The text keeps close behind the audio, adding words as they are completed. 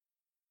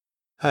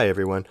Hi,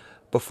 everyone.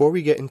 Before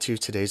we get into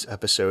today's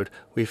episode,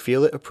 we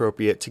feel it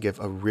appropriate to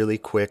give a really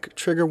quick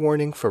trigger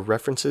warning for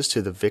references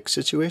to the Vic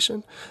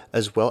situation,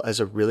 as well as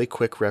a really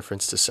quick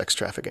reference to sex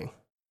trafficking.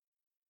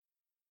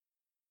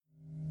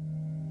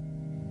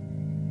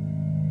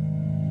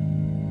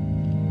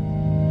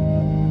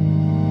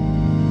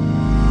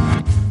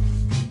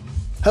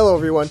 Hello,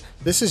 everyone.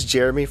 This is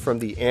Jeremy from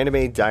the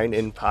Anime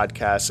Dine-In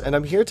podcast, and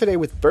I'm here today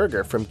with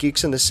Burger from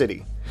Geeks in the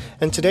City.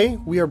 And today,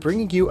 we are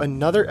bringing you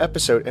another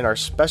episode in our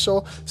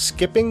special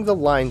Skipping the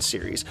Line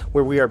series,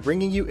 where we are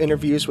bringing you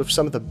interviews with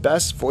some of the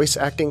best voice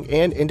acting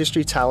and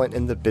industry talent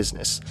in the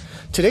business.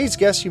 Today's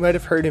guests you might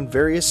have heard in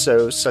various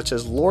shows such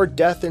as Lord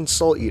Death in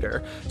Soul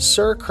Eater,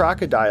 Sir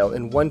Crocodile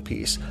in One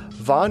Piece,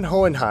 Von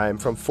Hohenheim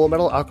from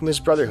Fullmetal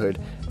Alchemist Brotherhood,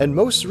 and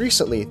most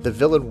recently, the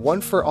villain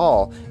One for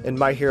All in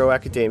My Hero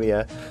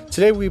Academia.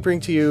 Today we bring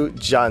to you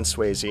John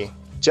Swayze.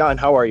 John,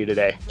 how are you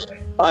today?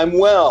 I'm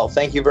well,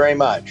 thank you very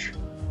much.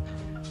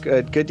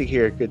 Good to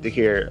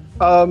hear.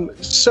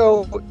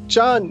 So,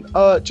 John,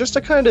 just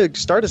to kind of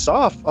start us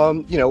off,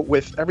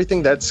 with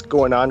everything that's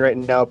going on right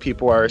now,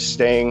 people are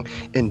staying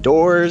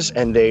indoors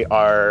and they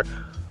are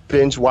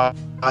binge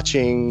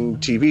watching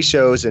TV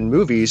shows and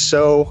movies.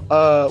 So,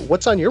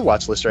 what's on your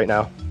watch list right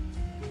now?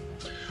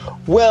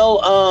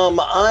 Well,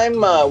 I'm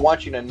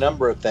watching a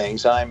number of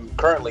things. I'm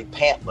currently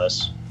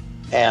pantless,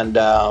 and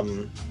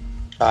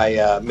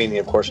meaning,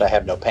 of course, I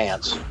have no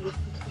pants.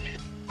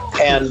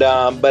 And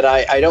but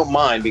I don't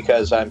mind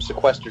because I'm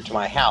sequestered to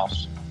my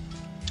house.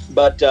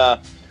 But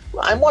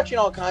I'm watching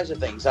all kinds of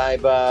things.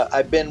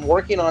 I've been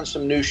working on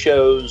some new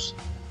shows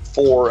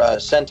for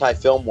Sentai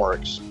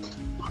Filmworks,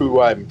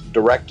 who I'm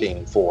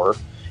directing for,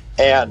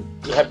 and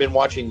have been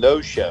watching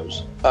those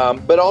shows.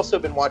 But also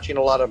been watching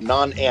a lot of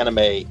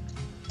non-anime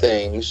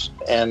things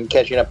and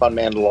catching up on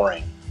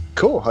Mandalorian.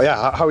 Cool.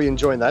 Yeah. How are you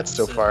enjoying that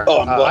so far?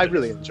 Oh, I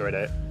really enjoyed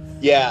it.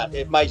 Yeah,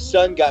 my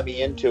son got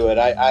me into it.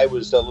 I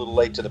was a little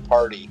late to the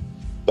party,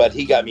 but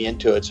he got me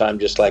into it, so I'm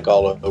just like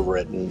all over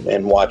it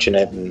and watching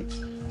it, and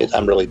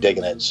I'm really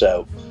digging it.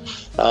 So,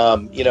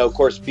 of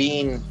course,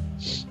 being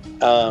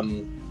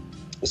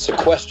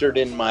sequestered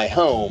in my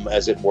home,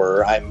 as it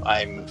were,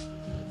 I'm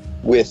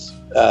with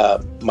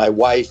my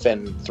wife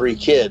and 3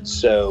 kids.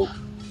 So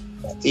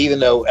even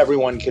though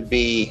everyone could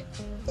be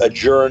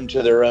adjourned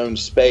to their own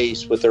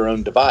space with their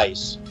own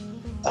device,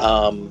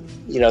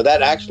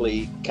 that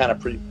actually kind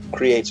of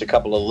creates a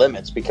couple of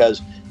limits,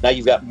 because now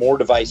you've got more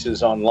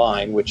devices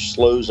online, which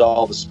slows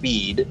all the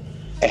speed.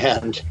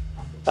 And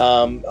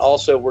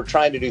also we're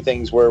trying to do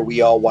things where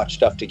we all watch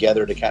stuff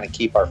together to kind of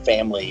keep our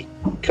family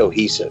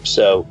cohesive.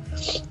 So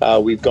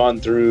we've gone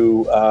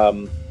through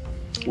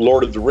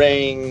Lord of the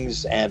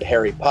Rings and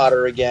Harry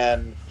Potter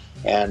again.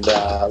 And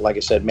like I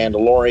said,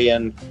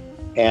 Mandalorian.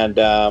 And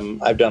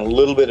I've done a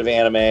little bit of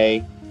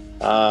anime.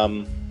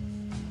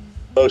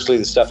 Mostly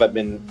the stuff I've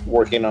been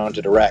working on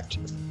to direct.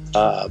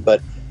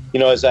 But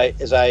as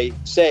I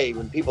say,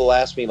 when people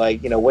ask me,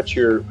 like, what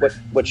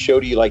show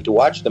do you like to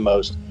watch the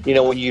most?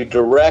 When you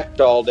direct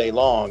all day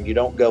long, you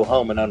don't go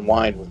home and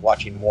unwind with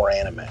watching more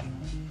anime.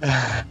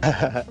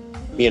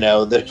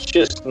 There's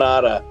just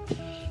not a.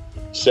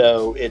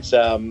 So it's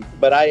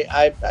but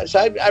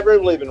I've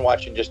really been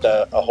watching just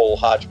a whole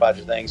hodgepodge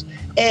of things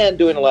and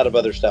doing a lot of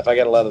other stuff. I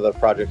got a lot of the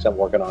projects I'm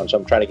working on, so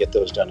I'm trying to get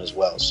those done as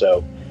well.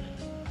 So.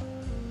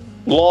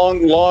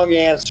 Long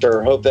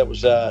answer. Hope that was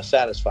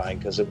satisfying,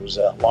 because it was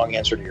a long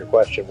answer to your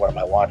question. What am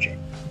I watching?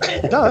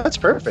 No, that's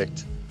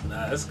perfect.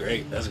 Nah, that's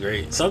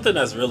great. Something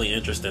that's really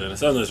interesting and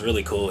something that's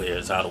really cool here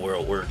is how the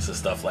world works and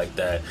stuff like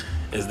that.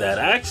 Is that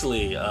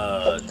actually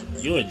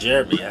you and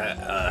Jeremy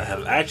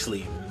have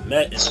actually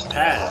met in the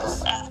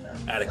past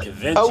at a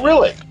convention? Oh,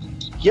 really?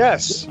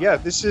 Yes. Yeah.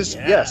 This is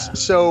yes.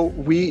 So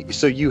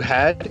you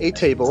had a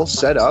table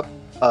set up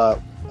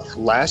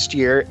last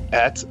year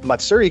at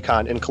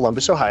MatsuriCon in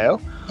Columbus,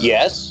 Ohio.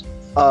 Yes.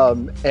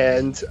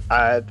 And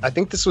I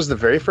think this was the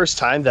very first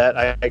time that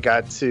I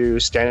got to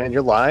stand in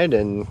your line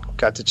and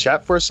got to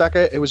chat for a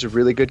second. It was a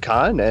really good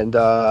con, and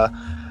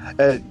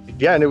and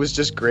it was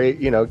just great,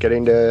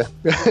 getting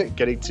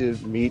to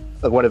meet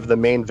one of the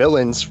main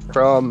villains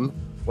from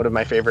one of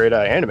my favorite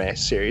anime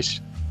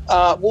series.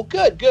 Well,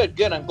 good.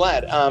 I'm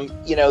glad.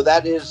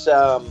 That is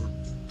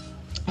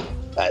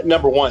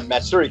number one.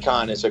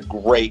 MatsuriCon is a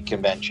great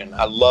convention.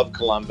 I love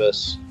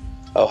Columbus,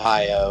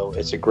 Ohio.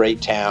 It's a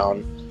great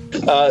town.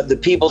 The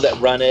people that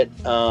run it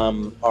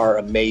are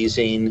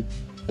amazing.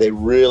 They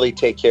really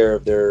take care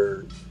of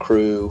their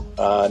crew,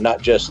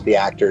 not just the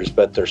actors,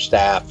 but their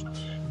staff.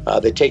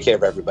 They take care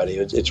of everybody.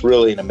 It's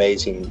really an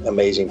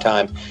amazing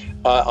time.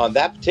 On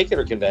that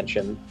particular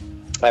convention,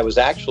 I was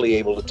actually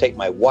able to take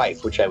my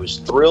wife, which I was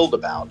thrilled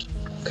about,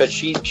 because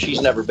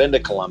she's never been to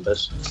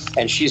Columbus,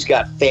 and she's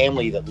got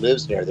family that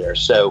lives near there.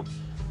 So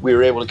we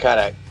were able to kind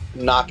of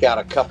knock out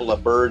a couple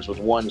of birds with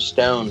one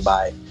stone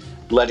by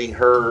letting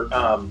her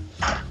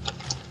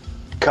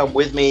come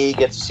with me,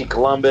 get to see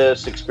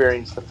Columbus,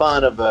 experience the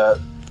fun of the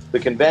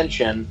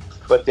convention,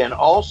 but then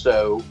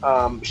also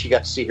she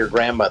got to see her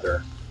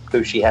grandmother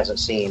who she hasn't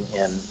seen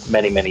in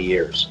many, many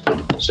years.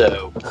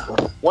 So,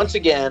 once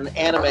again,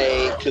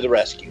 anime to the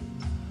rescue.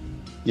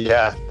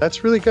 Yeah,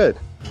 that's really good.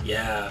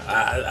 Yeah,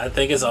 I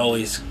think it's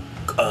always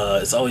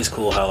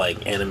cool how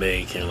like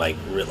anime can like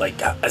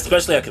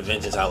especially at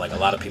conventions, how like a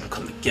lot of people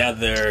come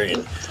together.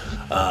 And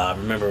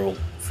remember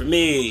for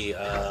me,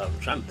 I'm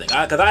trying to think,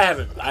 because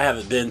I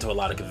haven't been to a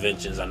lot of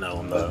conventions. I know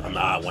I'm the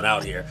odd one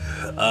out here,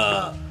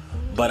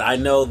 but I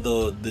know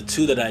the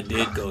two that I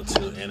did go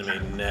to,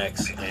 Anime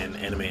Next and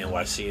Anime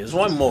NYC. There's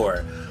one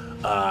more.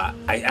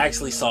 I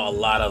actually saw a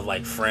lot of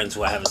like friends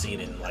who I haven't seen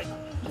in like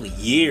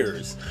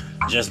years,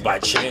 just by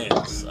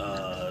chance,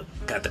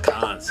 at the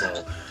con.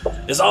 So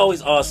it's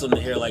always awesome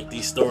to hear like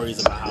these stories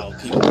about how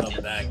people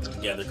come back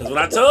together. Because when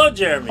I told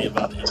Jeremy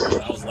about the intro,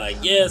 I was like,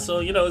 yeah, so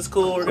it's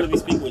cool, we're gonna be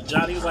speaking with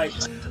Johnny. He was like,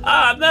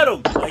 I met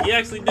him, like he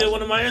actually did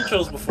one of my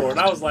intros before. And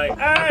I was like, all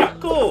right,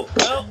 cool,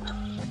 well,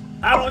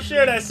 I don't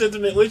share that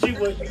sentiment with you,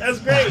 but that's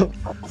great.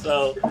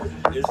 So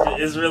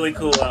it's really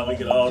cool how we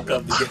can all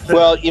come together.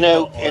 Well,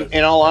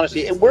 in all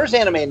honesty, where's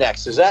Anime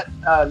Next? Is that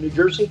New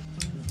Jersey?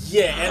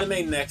 Yeah,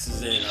 Anime Next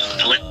is in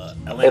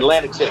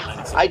Atlantic City.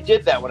 I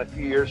did that one a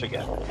few years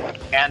ago,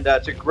 and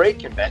it's a great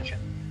convention,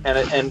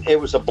 and it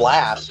was a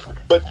blast.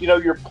 But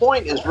your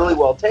point is really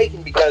well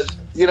taken, because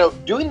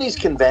doing these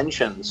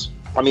conventions,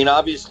 I mean,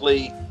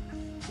 obviously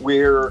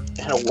we're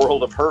in a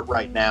world of hurt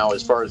right now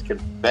as far as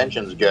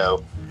conventions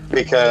go,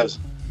 because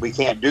we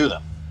can't do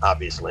them,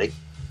 obviously,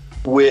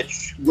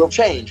 which will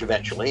change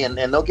eventually, and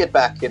they'll get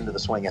back into the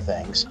swing of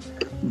things.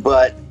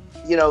 But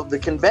the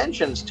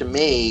conventions, to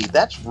me,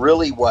 that's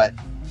really what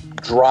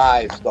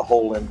drives the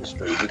whole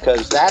industry,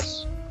 because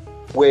that's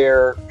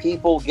where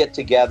people get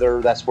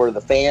together. That's where the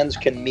fans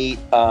can meet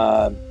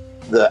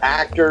the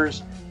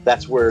actors.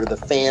 That's where the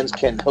fans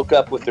can hook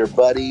up with their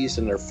buddies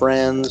and their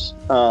friends.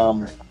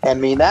 I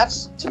mean,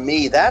 to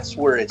me, that's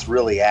where it's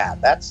really at.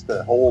 That's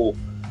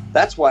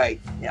why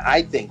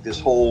I think this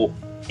whole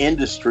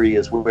industry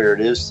is where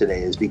it is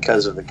today, is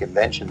because of the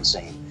convention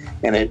scene.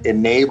 And it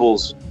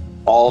enables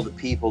all the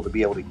people to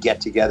be able to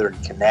get together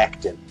and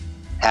connect and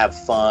have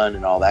fun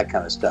and all that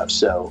kind of stuff.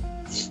 So,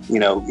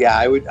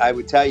 I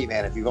would tell you,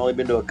 man, if you've only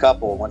been to a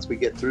couple, once we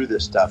get through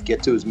this stuff,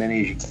 get to as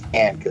many as you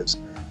can, because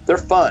they're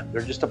fun.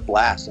 They're just a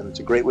blast, and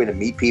it's a great way to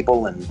meet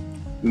people and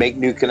make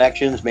new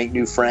connections, make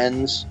new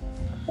friends,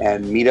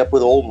 and meet up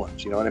with old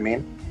ones. You know what I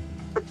mean?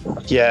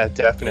 Yeah,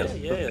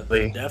 definitely. Yeah,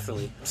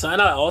 definitely. So,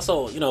 and I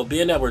also,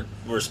 being that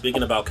we're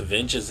speaking about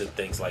conventions and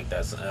things like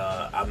that,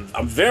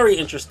 I'm very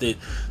interested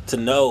to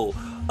know,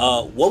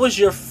 what was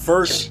your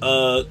first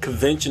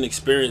convention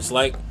experience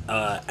like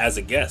as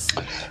a guest?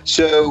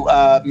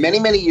 So many,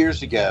 many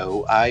years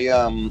ago,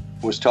 I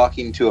was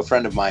talking to a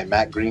friend of mine,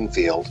 Matt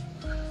Greenfield,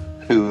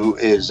 who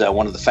is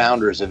one of the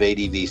founders of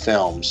ADV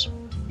Films,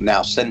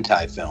 now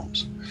Sentai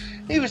Films.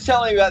 He was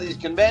telling me about these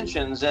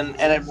conventions, and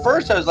at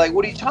first I was like,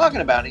 what are you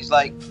talking about? And he's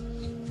like,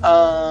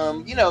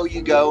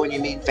 you go and you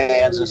meet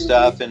fans and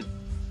stuff. And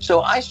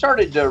so I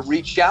started to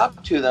reach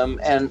out to them,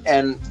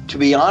 and to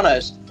be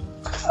honest,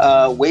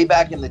 way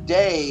back in the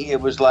day,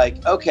 it was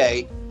like,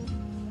 okay,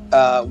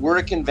 we're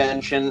a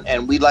convention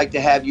and we'd like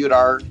to have you at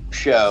our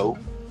show,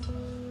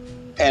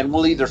 and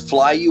we'll either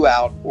fly you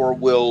out or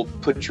we'll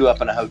put you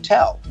up in a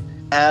hotel.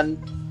 And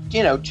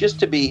just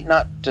to be,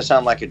 not to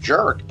sound like a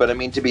jerk, but I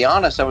mean, to be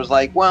honest, I was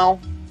like, well,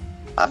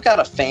 I've got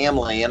a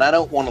family and I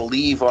don't want to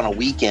leave on a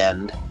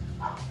weekend,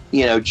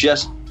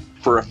 just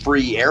for a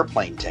free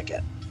airplane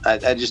ticket.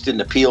 I just didn't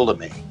appeal to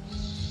me.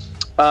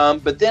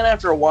 But then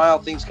after a while,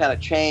 things kind of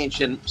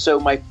changed. And so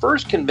my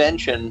first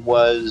convention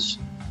was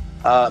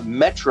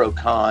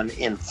MetroCon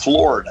in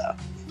Florida.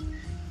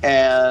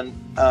 And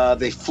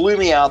they flew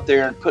me out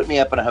there and put me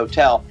up in a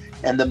hotel.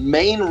 And the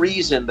main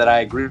reason that I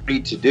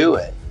agreed to do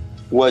it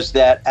was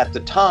that at the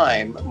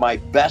time, my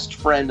best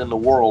friend in the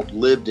world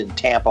lived in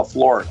Tampa,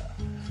 Florida.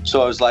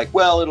 So I was like,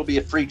 well, it'll be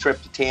a free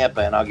trip to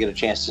Tampa and I'll get a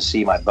chance to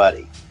see my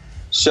buddy.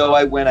 So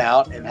I went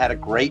out and had a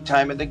great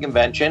time at the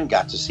convention,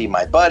 got to see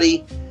my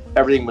buddy.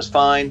 Everything was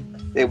fine.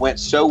 It went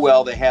so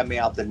well, they had me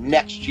out the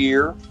next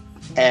year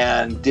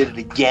and did it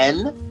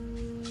again.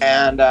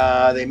 And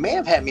they may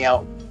have had me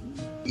out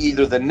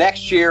either the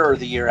next year or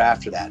the year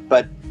after that.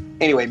 But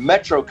anyway,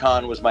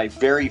 MetroCon was my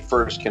very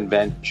first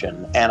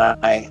convention, and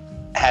I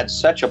had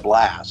such a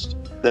blast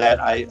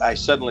that I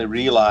suddenly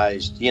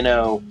realized,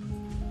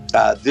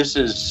 this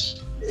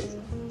is,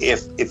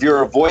 if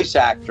you're a voice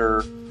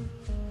actor,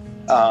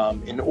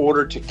 in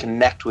order to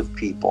connect with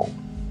people,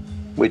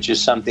 which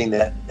is something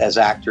that as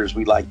actors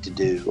we like to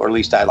do, or at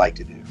least I like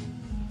to do,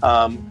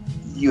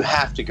 you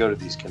have to go to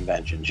these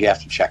conventions. You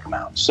have to check them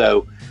out.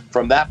 So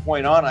from that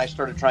point on, I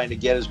started trying to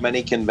get as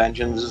many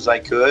conventions as I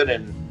could.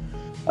 And,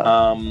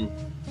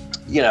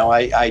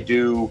 I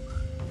do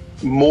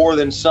more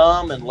than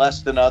some and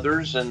less than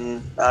others.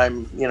 And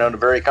I'm, in a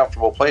very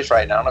comfortable place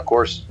right now. And of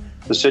course,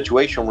 the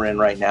situation we're in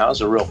right now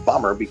is a real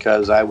bummer,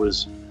 because I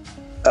was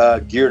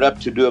geared up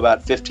to do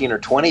about 15 or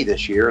 20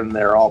 this year, and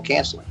they're all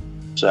canceling.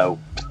 So,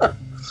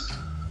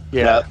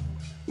 yeah.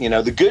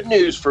 The good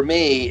news for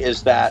me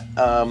is that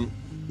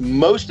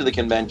most of the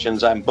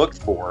conventions I'm booked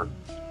for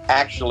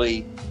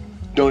actually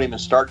don't even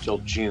start till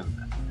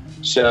June.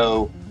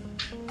 So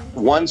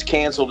one's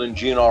canceled in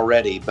June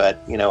already,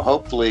 but,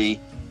 hopefully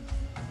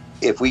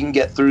if we can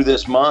get through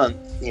this month,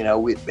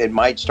 it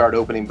might start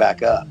opening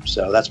back up.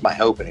 So that's my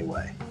hope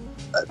anyway.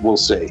 But we'll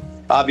see.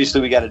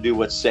 Obviously, we got to do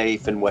what's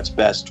safe and what's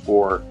best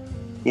for,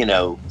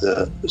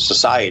 the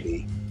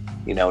society,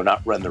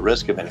 not run the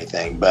risk of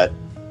anything. But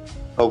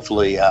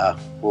hopefully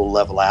we'll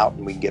level out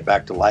and we can get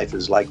back to life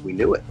as like we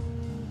knew it.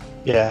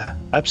 Yeah,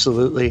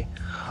 absolutely.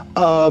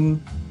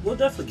 We'll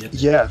definitely get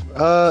there.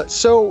 Yeah.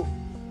 So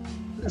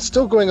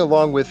still going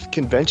along with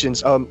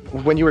conventions,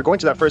 when you were going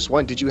to that first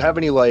one, did you have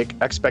any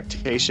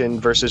expectation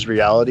versus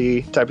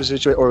reality type of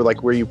situation, or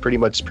were you pretty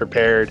much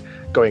prepared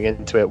going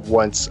into it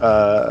once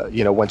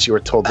you were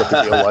told what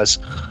the deal was?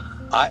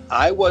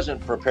 I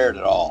wasn't prepared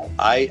at all.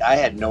 I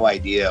had no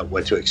idea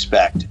what to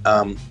expect.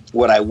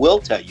 What I will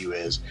tell you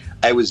is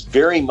I was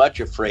very much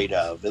afraid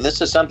of, and this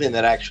is something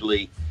that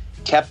actually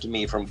kept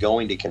me from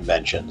going to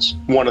conventions.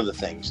 One of the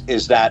things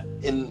is that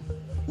in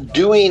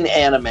doing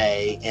anime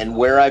and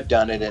where I've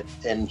done it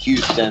in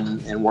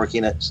Houston and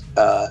working at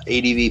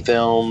ADV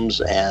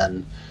Films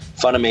and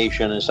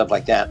Funimation and stuff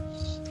like that,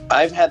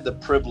 I've had the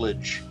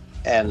privilege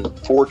and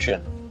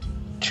fortune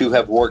to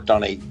have worked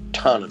on a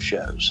ton of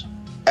shows.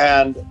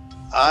 And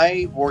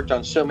I worked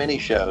on so many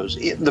shows.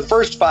 The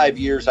first 5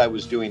 years I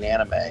was doing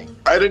anime,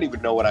 I didn't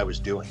even know what I was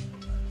doing.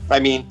 I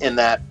mean, in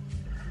that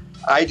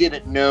I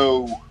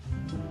knew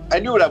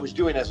what I was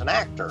doing as an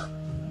actor.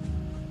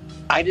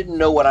 I didn't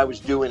know what I was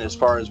doing as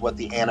far as what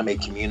the anime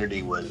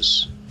community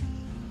was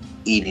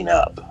eating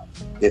up,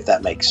 if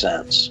that makes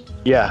sense.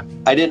 Yeah.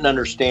 I didn't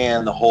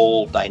understand the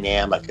whole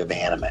dynamic of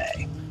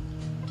anime.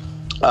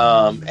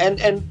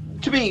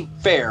 And to be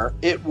fair,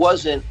 it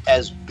wasn't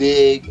as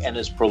big and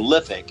as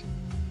prolific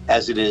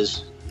as it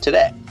is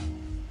today.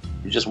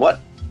 It just what?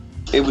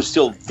 It was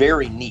still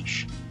very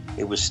niche.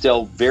 It was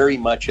still very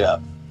much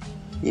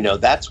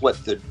that's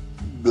what the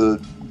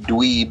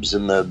dweebs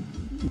and the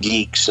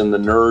geeks and the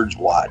nerds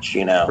watch,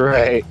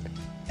 Right.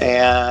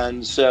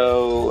 And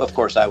so, of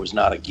course, I was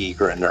not a geek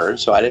or a nerd,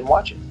 so I didn't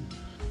watch it.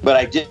 But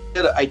I did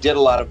a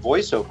lot of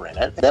voiceover in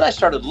it. Then I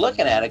started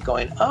looking at it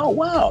going, oh,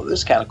 wow, this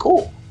is kind of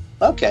cool.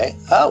 Okay.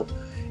 Oh.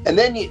 And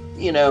then,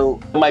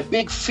 my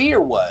big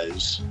fear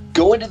was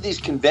going to these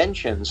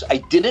conventions. I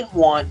didn't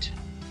want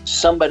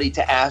somebody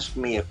to ask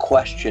me a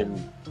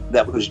question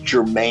that was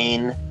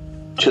germane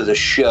to the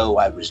show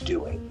I was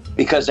doing,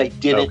 because I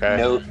didn't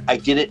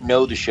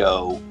know the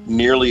show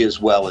nearly as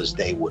well as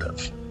they would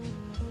have.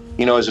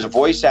 As a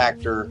voice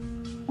actor,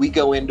 we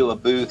go into a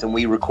booth and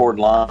we record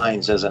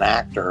lines as an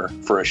actor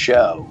for a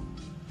show.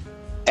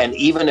 And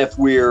even if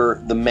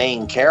we're the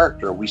main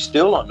character, we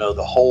still don't know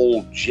the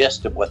whole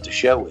gist of what the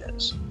show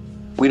is.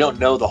 We don't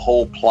know the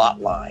whole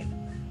plot line.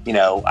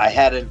 I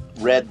hadn't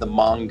read the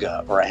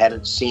manga, or I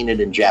hadn't seen it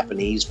in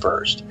Japanese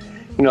first.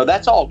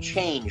 That's all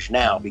changed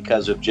now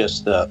because of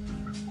just the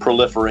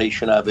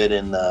proliferation of it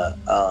and the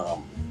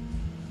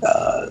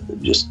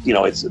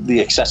it's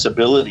the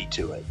accessibility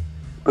to it.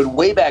 But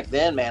way back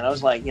then, man, I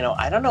was like,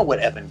 I don't know what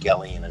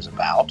Evangelion is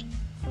about.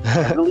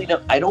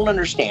 I don't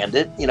understand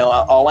it.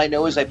 All I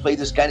know is I play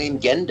this guy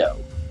named Gendo,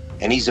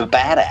 and he's a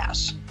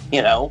badass.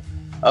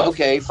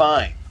 Okay,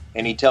 fine.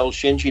 And he tells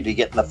Shinji to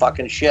get in the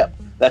fucking ship.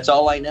 That's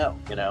all I know.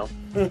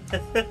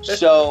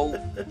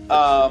 So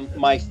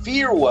my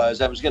fear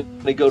was I was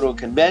going to go to a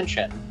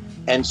convention,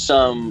 and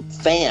some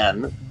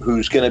fan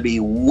who's going to be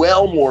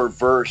well more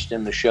versed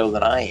in the show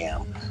than I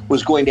am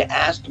was going to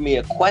ask me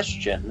a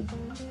question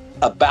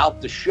about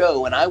the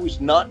show, and I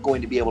was not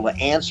going to be able to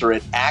answer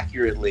it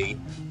accurately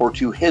or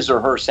to his or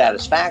her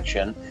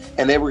satisfaction,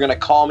 and they were going to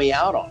call me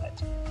out on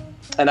it.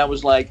 And I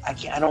was like,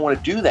 I don't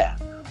want to do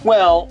that.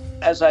 Well,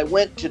 as I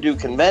went to do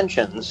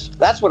conventions,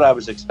 that's what I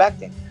was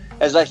expecting.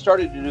 As I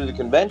started to do the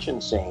convention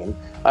scene,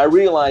 I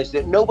realized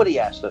that nobody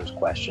asked those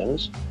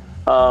questions.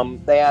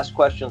 They asked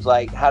questions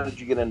like, how did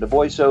you get into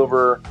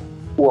voiceover?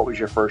 What was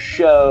your first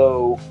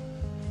show?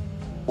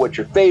 What's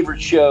your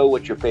favorite show?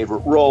 What's your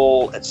favorite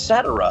role?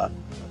 Etc.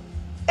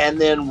 And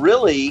then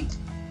really,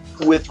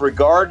 with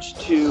regards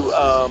to,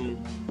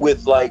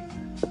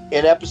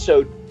 in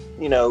episode,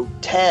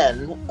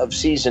 10 of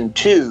season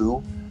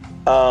 2,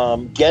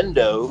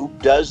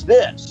 Gendo does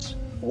this.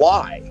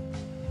 Why?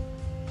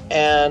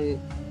 And,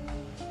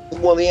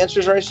 well, the answer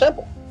is very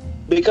simple.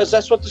 Because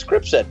that's what the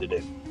script said to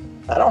do.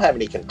 I don't have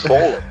any control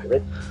over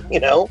it.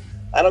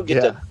 I don't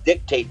get to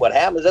dictate what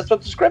happens. That's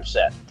what the script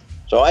said.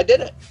 So I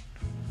did it.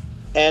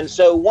 And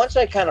so once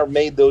I kind of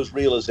made those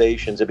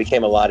realizations, it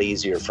became a lot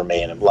easier for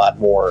me and a lot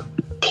more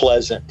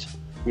pleasant.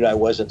 I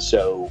wasn't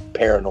so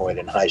paranoid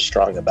and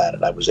high-strung about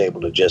it. I was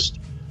able to just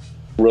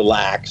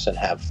relax and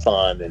have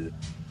fun and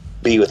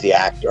be with the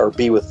actor or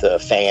be with the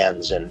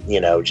fans and,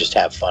 just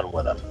have fun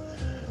with them.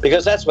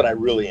 Because that's what I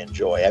really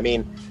enjoy. I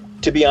mean,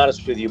 to be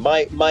honest with you,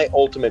 my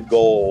ultimate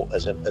goal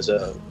as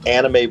a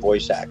anime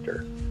voice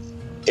actor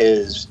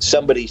is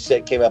somebody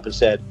came up and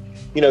said,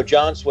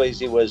 John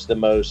Swayze was the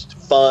most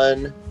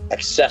fun,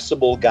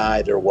 accessible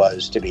guy there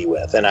was to be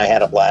with, and I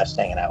had a blast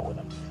hanging out with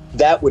him.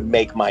 That would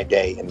make my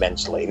day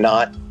immensely.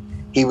 Not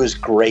he was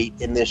great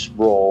in this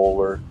role,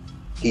 or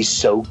he's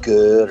so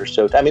good, or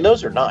so. I mean,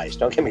 those are nice.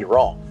 Don't get me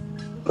wrong.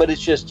 But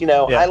it's just,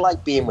 I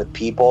like being with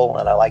people,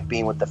 and I like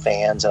being with the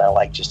fans, and I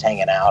like just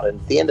hanging out.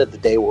 And at the end of the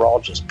day, we're all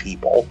just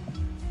people,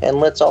 and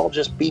let's all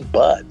just be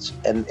buds.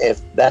 And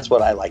if that's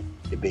what I like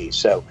to be.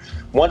 So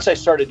once I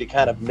started to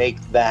kind of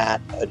make that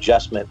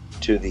adjustment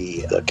to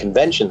the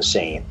convention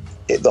scene,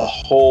 the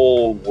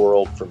whole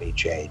world for me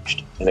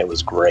changed, and it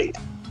was great.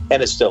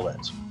 And it still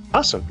is.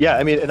 Awesome. Yeah,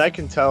 I mean, and I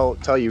can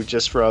tell you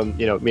just from,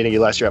 meeting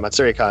you last year at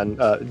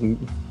MatsuriCon,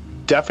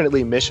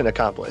 definitely mission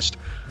accomplished.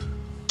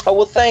 Oh,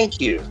 well,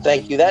 thank you.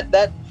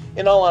 That,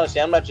 in all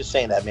honesty, I'm not just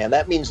saying that, man.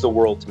 That means the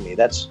world to me.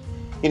 That's,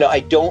 I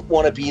don't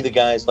want to be the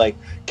guys like,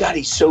 God,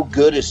 he's so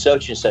good as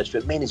such and such,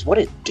 but man, what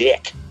a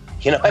dick.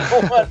 I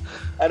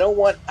don't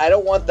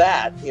want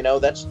that.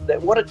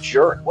 What a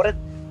jerk. What a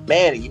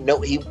man. He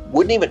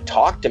wouldn't even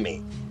talk to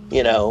me.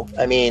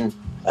 I mean,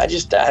 I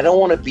don't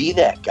want to be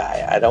that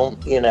guy. I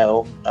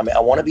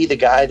want to be the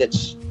guy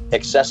that's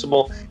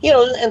accessible,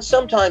 and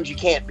sometimes you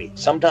can't be.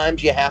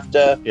 Sometimes you have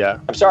to,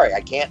 I'm sorry,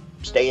 I can't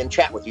stay and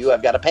chat with you.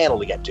 I've got a panel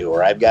to get to,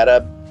 or I've got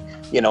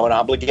an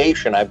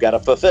obligation I've got to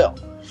fulfill.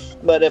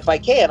 But if I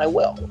can, I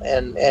will.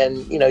 And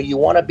you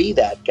want to be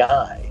that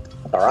guy,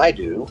 or I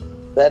do,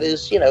 that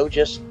is,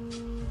 just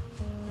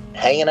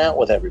hanging out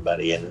with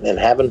everybody and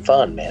having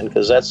fun, man,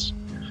 because that's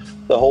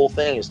the whole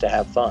thing, is to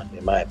have fun,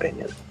 in my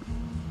opinion.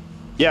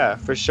 Yeah,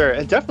 for sure.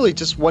 And definitely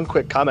just one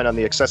quick comment on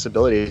the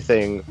accessibility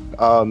thing.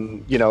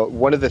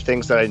 One of the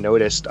things that I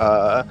noticed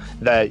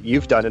that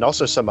you've done, and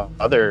also some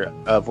other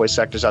voice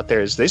actors out there,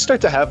 is they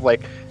start to have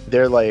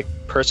their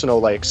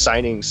personal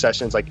signing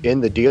sessions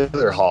in the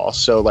dealer hall.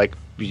 So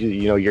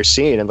you're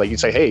seeing, and you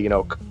say, hey,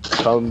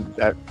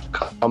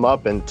 come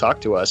up and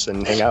talk to us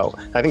and hang out.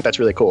 I think that's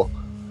really cool.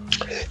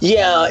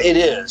 Yeah, it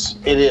is.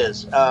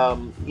 There's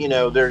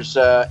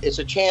it's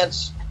a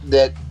chance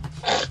that,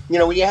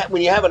 when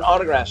you have an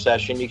autograph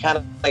session, you kind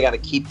of got to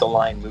keep the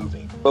line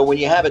moving. But when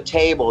you have a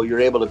table,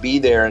 you're able to be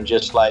there and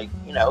just come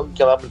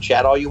up and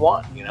chat all you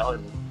want,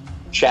 and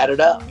chat it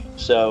up.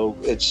 So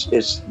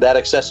it's that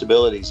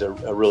accessibility is a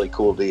really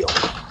cool deal.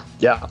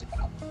 Yeah.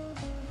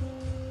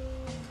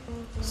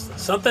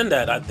 Something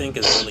that I think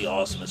is really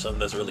awesome and something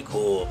that's really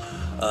cool,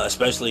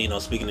 especially,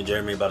 speaking to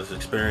Jeremy about his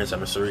experience at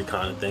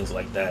MatsuriCon and things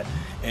like that.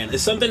 And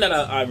it's something that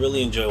I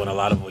really enjoy when a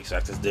lot of voice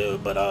actors do.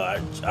 But I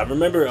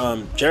remember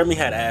Jeremy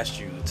had asked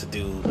you to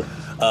do,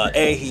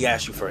 he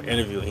asked you for an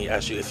interview, and he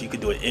asked you if you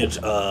could do an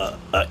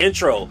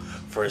intro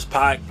for his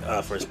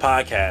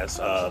podcast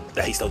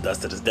that he still does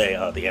to this day,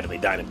 the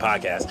Anime Dining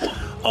Podcast.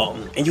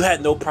 And you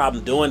had no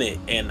problem doing it.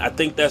 And I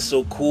think that's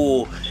so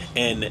cool.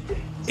 And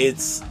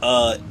it's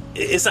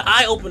an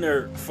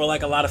eye-opener for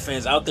a lot of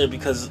fans out there,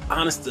 because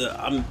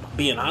I'm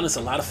being honest,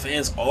 a lot of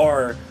fans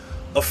are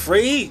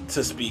afraid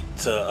to speak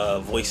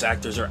to voice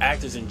actors or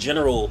actors in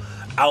general,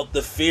 out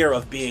the fear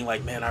of being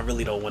man, I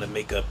really don't want to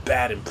make a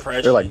bad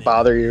impression. They're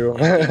bother you.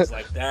 And things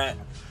like that.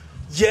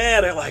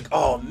 Yeah, they're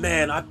oh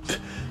man,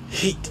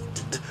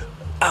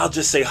 I'll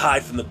just say hi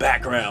from the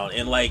background.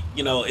 And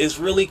it's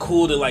really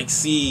cool to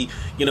see,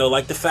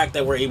 the fact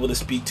that we're able to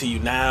speak to you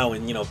now,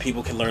 and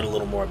people can learn a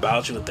little more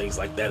about you and things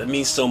like that. It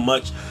means so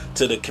much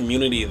to the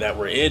community that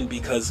we're in,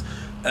 because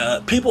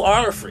people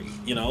are afraid.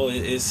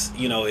 It's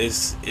in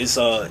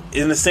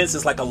a sense,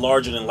 it's a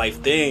larger than life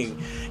thing.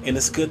 And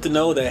it's good to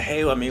know that,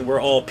 hey, I mean, we're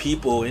all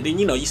people. And then,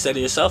 you said it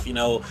yourself,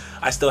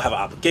 I still have an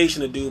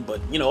obligation to do, but,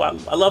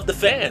 I love the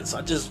fans.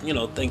 I just,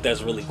 think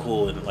that's really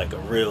cool, and a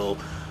real,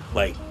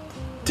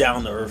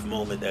 down to earth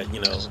moment that,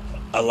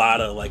 a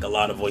lot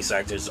of voice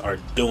actors are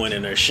doing,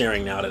 and they're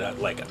sharing now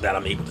that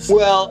I'm able to see.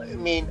 Well, I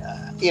mean,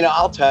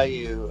 I'll tell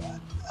you,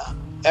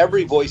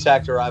 every voice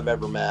actor I've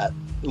ever met,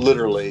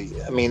 literally,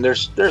 I mean,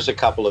 there's a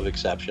couple of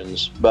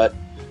exceptions, but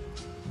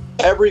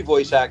every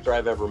voice actor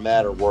I've ever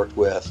met or worked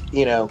with,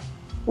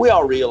 we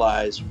all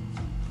realize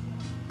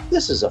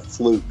this is a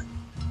fluke.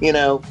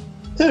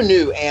 Who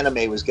knew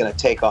anime was going to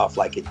take off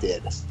like it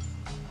did?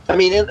 I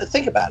mean,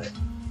 think about it.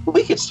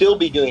 We could still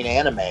be doing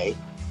anime,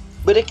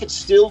 but it could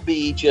still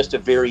be just a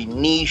very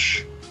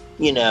niche,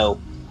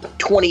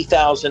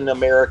 20,000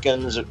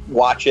 Americans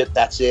watch it.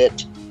 That's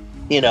it.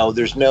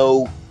 There's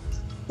no,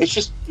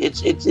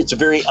 it's a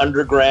very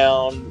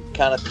underground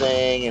kind of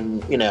thing.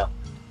 And,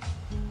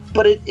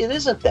 but it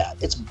isn't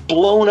that. It's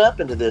blown up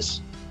into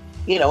this,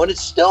 and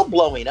it's still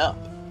blowing up.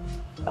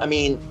 I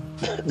mean,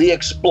 the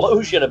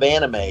explosion of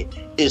anime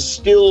is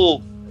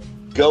still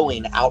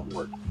going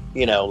outward,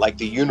 like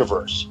the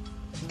universe.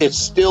 It's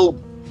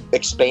still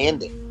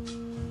expanding.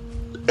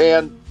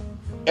 And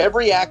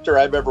every actor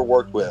I've ever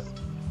worked with,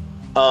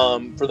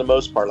 for the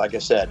most part, like I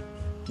said,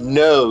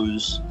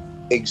 knows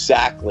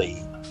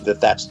exactly that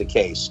that's the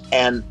case.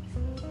 And,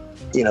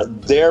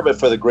 there but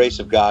for the grace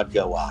of God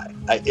go I.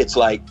 It's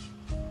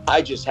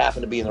I just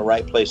happen to be in the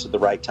right place at the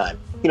right time.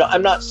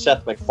 I'm not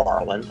Seth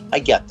MacFarlane. I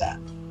get that.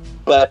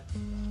 But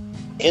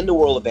in the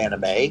world of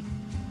anime,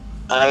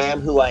 I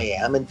am who I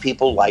am, and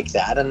people like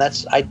that. And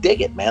I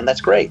dig it, man. That's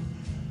great.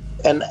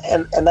 And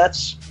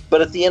that's,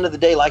 but at the end of the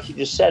day, like you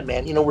just said,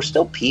 man, we're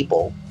still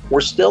people.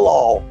 We're still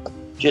all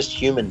just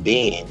human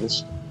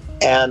beings.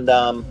 And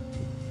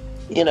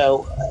you know,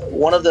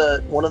 one of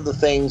the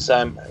things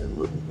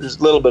there's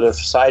a little bit of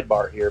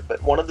sidebar here,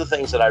 but one of the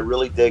things that I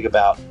really dig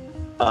about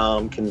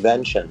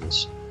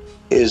conventions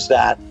is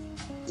that,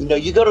 you know,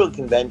 you go to a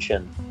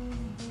convention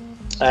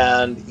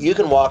and you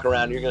can walk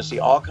around, you're going to see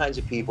all kinds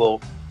of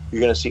people. You're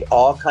going to see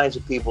all kinds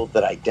of people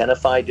that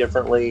identify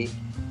differently,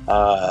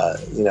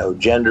 you know,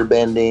 gender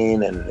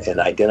bending and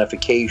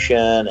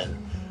identification and,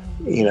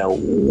 you know,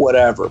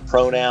 whatever,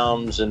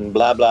 pronouns and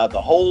blah, blah,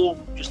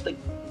 just the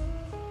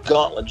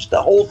gauntlet, just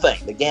the whole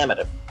thing, the gamut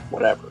of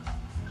whatever.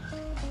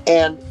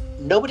 And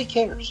nobody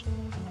cares.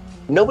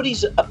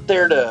 Nobody's up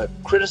there to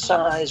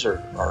criticize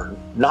or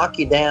knock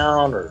you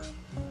down, or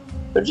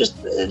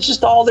it's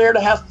just all there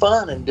to have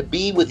fun and to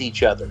be with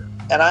each other.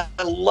 And I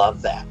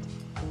love that.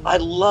 I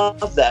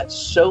love that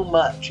so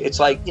much. It's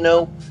like, you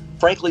know,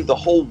 frankly, the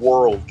whole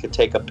world could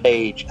take a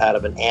page out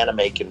of an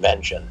anime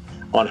convention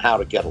on how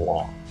to get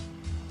along.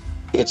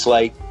 It's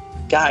like,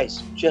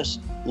 guys,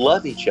 just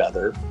love each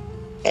other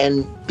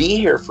and be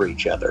here for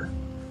each other.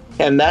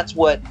 And that's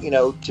what, you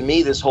know, to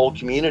me, this whole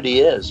community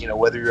is, you know,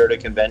 whether you're at a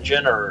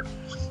convention or,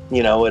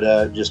 you know,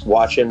 at just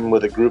watching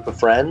with a group of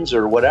friends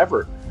or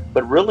whatever.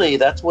 But really,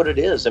 that's what it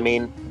is. I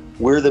mean,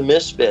 we're the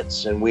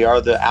misfits and we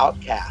are the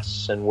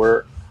outcasts and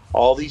we're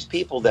all these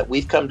people that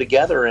we've come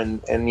together.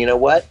 And you know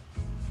what?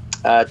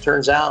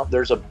 Turns out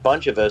there's a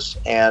bunch of us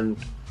and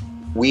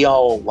we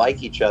all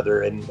like each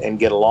other and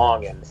get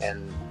along.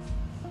 And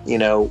you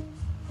know,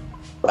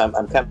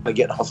 I'm kind of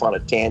getting off on a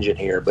tangent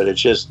here, but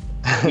it's just,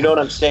 you know what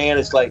I'm saying?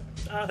 It's like,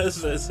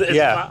 it's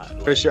yeah,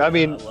 fine. for sure. I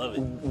mean,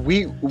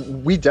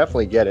 we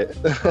definitely get it.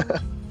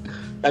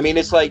 I mean,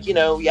 it's like, you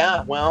know,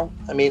 yeah, well,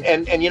 I mean,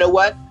 and you know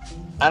what?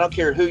 I don't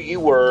care who you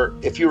were.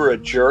 If you were a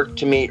jerk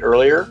to me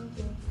earlier,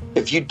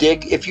 if you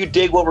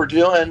dig what we're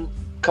doing,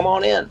 come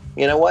on in.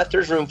 You know what?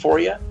 There's room for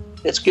you.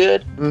 It's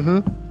good.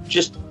 Mm-hmm.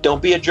 Just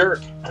don't be a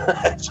jerk.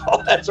 That's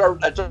our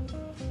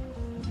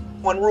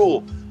one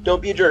rule.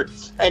 Don't be a jerk.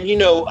 And, you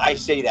know, I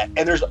say that,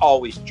 and there's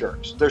always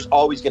jerks. There's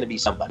always going to be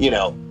somebody, you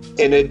know,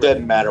 and it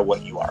doesn't matter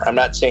what you are. I'm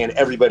not saying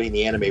everybody in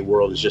the anime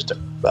world is just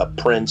a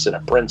prince and a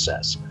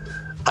princess.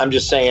 I'm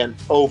just saying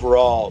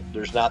overall,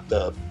 there's not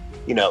the,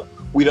 you know,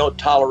 we don't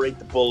tolerate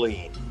the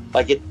bullying.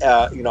 Like it,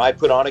 you know, I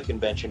put on a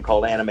convention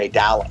called Anime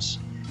Dallas,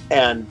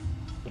 and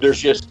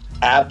there's just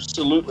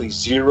absolutely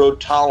zero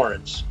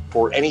tolerance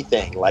for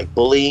anything like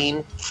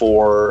bullying,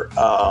 for,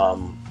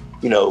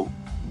 you know,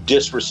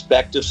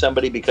 disrespect of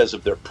somebody because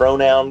of their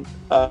pronoun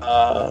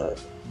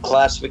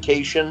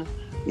classification,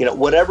 you know,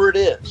 whatever it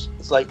is.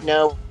 It's like,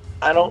 no,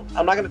 I'm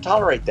not going to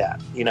tolerate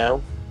that. You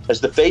know, as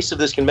the face of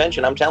this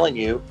convention, I'm telling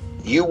you,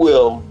 you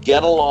will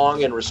get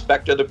along and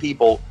respect other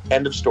people.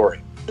 End of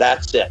story.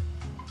 That's it.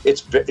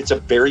 It's a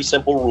very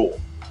simple rule.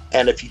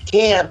 And if you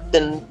can't,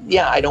 then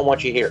yeah, I don't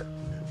want you here.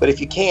 But if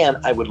you can,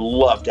 I would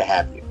love to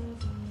have you.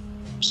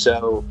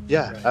 So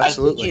yeah,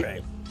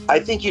 absolutely. I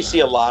think you see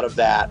a lot of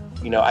that.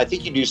 You know, I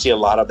think you do see a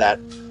lot of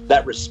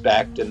that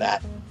respect and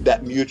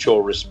that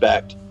mutual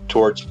respect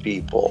towards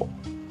people.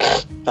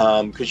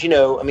 Because, you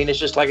know, I mean, it's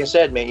just like I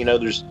said, man, you know,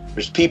 there's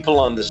people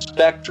on the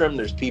spectrum.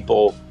 There's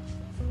people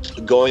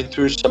going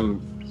through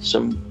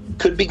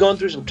could be going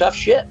through some tough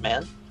shit,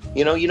 man.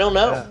 You know, you don't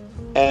know.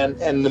 Yeah.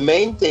 And the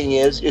main thing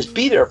is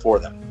be there for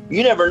them.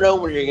 You never know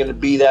when you're going to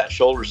be that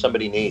shoulder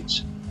somebody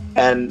needs.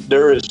 And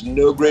there's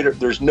no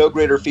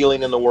greater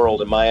feeling in the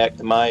world, in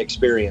my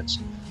experience,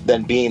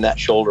 than being that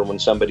shoulder when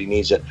somebody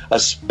needs it,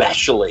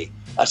 especially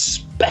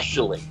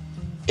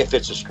if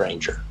it's a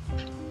stranger.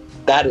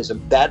 That is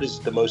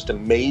the most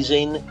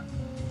amazing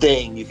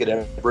thing you could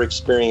ever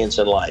experience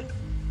in life.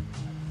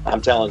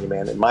 I'm telling you,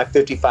 man, in my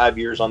 55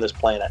 years on this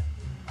planet,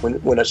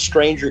 when a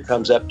stranger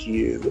comes up to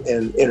you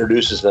and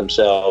introduces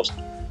themselves,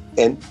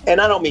 and I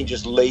don't mean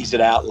just lays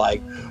it out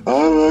like,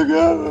 oh my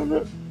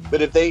God,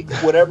 but if they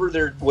whatever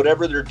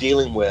they're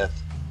dealing with,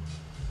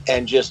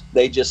 and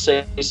they just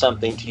say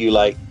something to you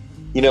like,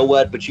 you know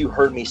what, but you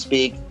heard me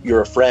speak,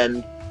 you're a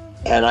friend,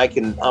 and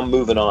I'm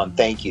moving on,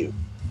 thank you.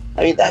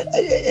 I mean,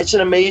 it's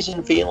an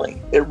amazing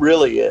feeling. It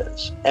really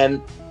is.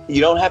 And you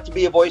don't have to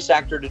be a voice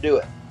actor to do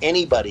it.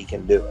 Anybody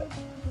can do it.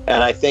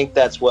 And I think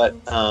that's what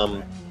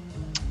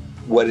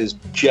is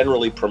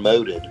generally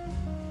promoted.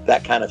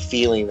 That kind of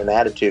feeling and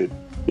attitude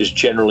is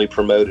generally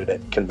promoted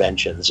at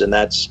conventions. And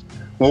that's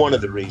one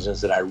of the reasons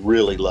that I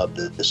really love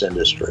this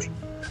industry.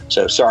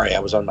 So sorry, I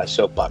was on my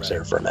soapbox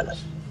there for a minute.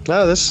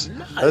 No, that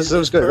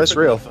was good. That's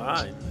real.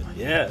 Fine.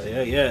 Yeah.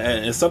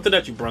 And it's something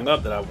that you brought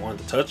up that I wanted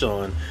to touch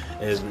on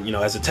is, you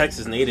know, as a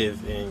Texas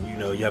native, and you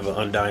know, you have an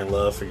undying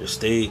love for your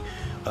state,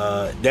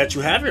 that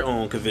you have your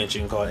own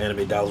convention called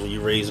Anime Dallas, where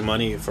you raise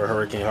money for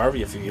Hurricane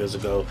Harvey a few years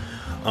ago.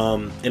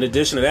 In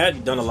addition to that,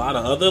 you've done a lot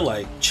of other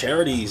like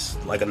charities,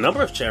 like a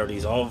number of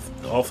charities, all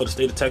for the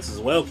state of Texas as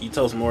well. Can you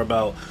tell us more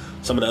about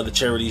some of the other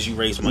charities you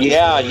raise money for?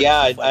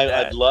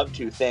 I'd love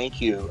to.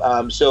 Thank you.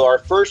 So our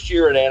first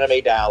year at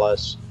Anime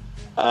Dallas,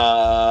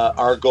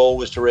 our goal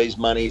was to raise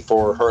money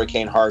for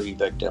Hurricane Harvey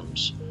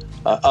victims.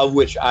 of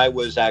which I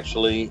was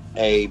actually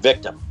a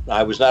victim.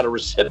 I was not a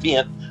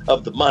recipient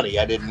of the money.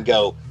 I didn't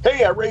go,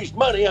 hey, I raised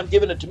money, I'm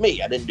giving it to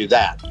me. I didn't do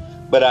that.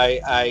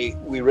 But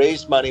we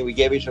raised money. We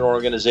gave it to an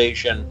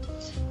organization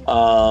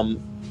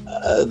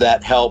that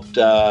helped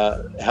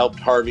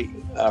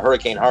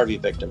Hurricane Harvey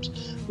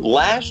victims.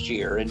 Last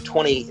year, in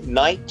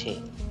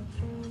 2019,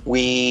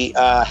 we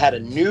had a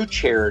new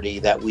charity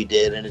that we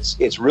did, and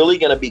it's really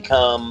going to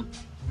become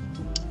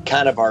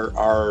kind of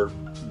our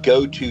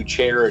go-to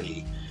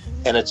charity.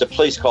 And it's a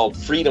place called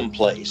Freedom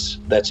Place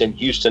that's in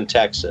Houston,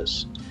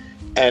 Texas.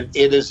 And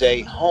it is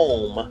a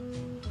home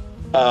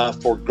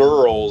for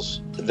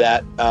girls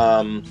that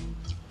are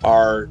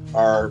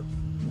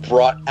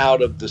brought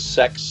out of the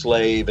sex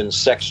slave and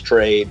sex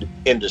trade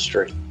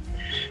industry.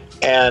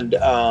 And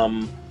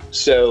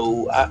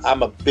so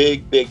I'm a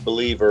big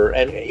believer.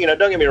 And,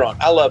 don't get me wrong,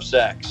 I love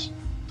sex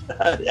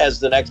as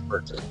the next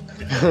person.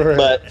 Right.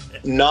 But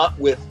not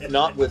with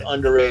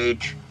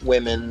underage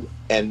women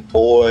and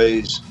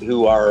boys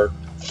who are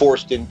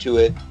forced into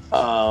it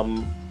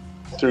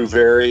through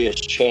various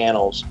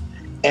channels.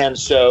 And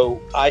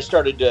so I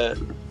started to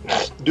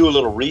do a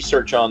little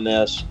research on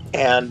this,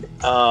 and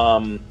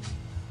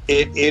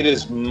it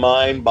is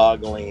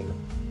mind-boggling,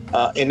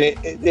 and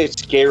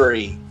it's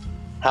scary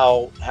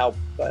how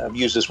I've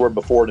used this word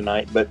before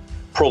tonight, but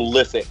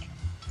prolific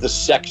the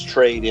sex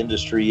trade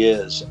industry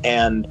is.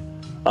 And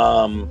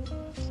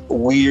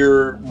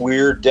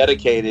we're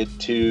dedicated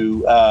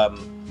to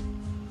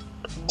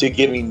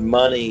giving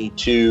money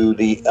to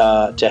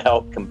to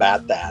help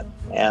combat that.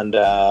 And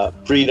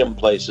Freedom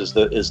Place is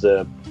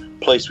the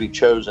place we've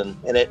chosen,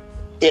 and it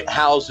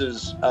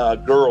houses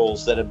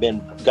girls that have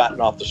been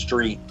gotten off the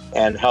street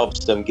and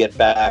helps them get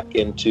back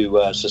into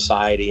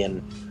society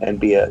and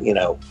be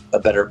a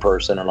better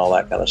person and all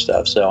that kind of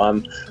stuff. So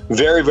I'm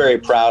very, very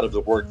proud of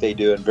the work they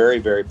do, and very,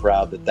 very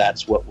proud that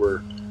that's what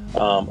we're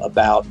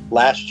about.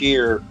 Last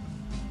year,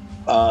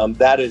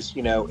 that is,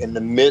 in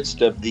the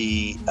midst of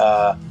the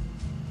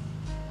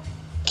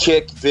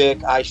Kick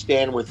Vic, I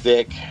Stand with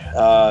Vic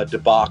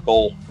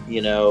debacle.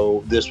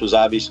 This was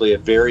obviously a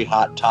very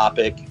hot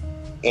topic,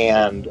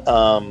 and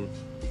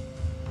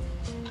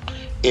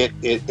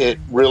it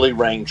really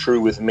rang true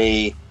with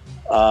me.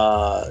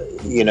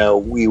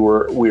 We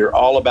were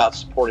all about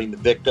supporting the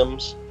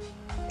victims,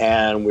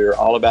 and we were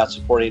all about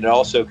supporting. It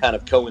also kind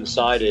of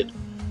coincided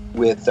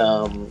with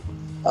the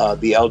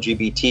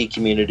LGBT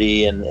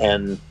community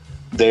and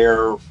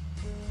their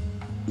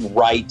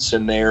rights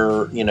and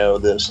their,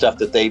 the stuff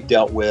that they've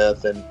dealt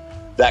with and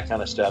that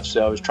kind of stuff.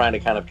 So I was trying to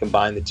kind of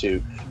combine the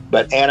two.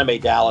 But Anime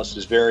Dallas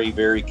is very,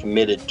 very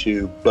committed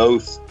to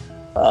both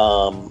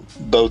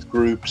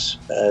groups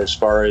as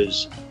far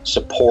as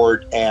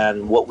support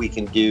and what we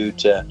can do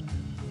to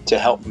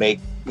help make,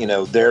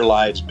 their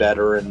lives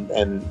better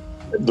and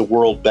the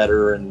world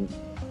better and,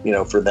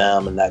 for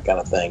them and that kind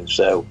of thing.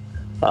 So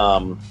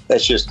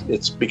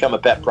it's become a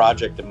pet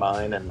project of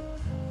mine. And,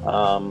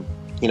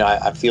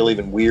 I feel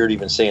even weird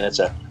even saying it's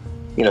a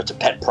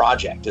pet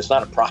project. It's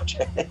not a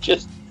project.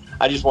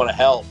 I just want to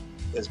help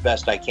as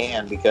best I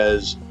can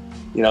because,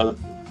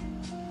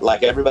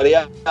 like everybody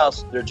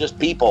else, they're just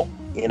people,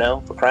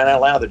 for crying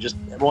out loud.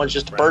 Everyone's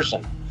just a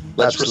person.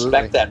 Let's Absolutely.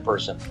 Respect that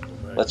person.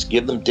 Let's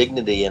give them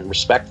dignity and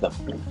respect them.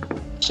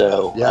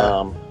 So,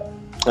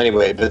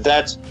 anyway, but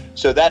that's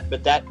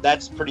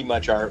pretty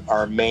much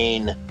our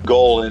main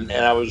goal. And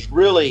I was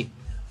really,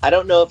 I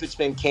don't know if it's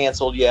been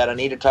canceled yet. I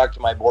need to talk to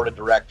my board of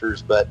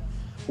directors, but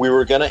we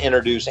were going to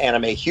introduce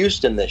Anime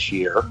Houston this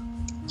year.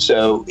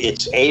 So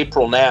it's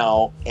April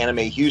now. Anime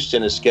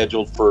Houston is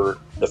scheduled for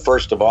the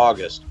 1st of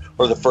August,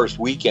 or the first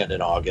weekend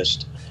in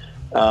August.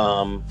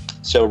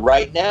 So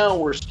right now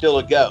we're still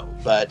a go,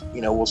 but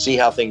we'll see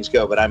how things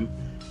go. But I'm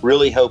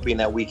really hoping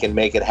that we can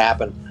make it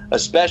happen,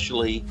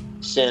 especially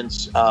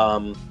since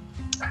there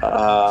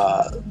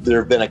have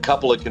been a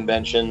couple of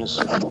conventions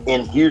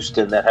in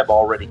Houston that have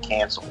already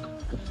canceled.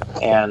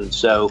 And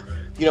so,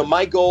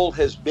 my goal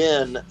has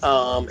been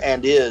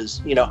and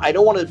is,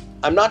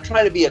 I'm not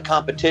trying to be a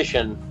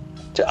competition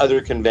to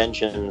other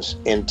conventions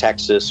in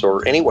Texas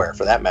or anywhere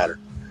for that matter.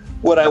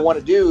 What I want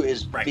to do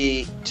is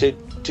be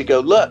to go,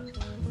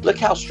 look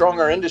how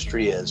strong our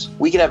industry is.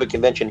 We can have a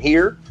convention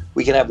here.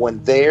 We can have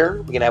one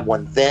there. We can have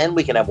one then.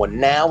 We can have one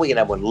now. We can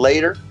have one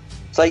later.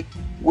 It's like,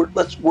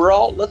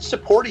 let's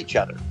support each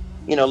other.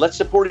 Let's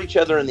support each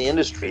other in the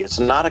industry. It's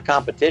not a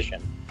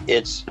competition.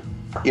 It's,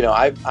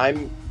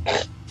 I'm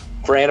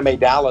for Anime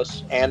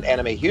Dallas and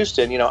Anime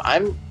Houston,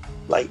 I'm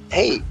like,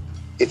 hey,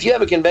 if you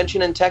have a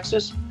convention in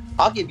Texas,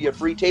 I'll give you a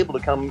free table to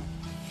come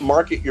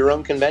market your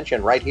own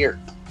convention right here.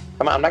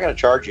 Come on, I'm not going to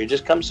charge you.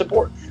 Just come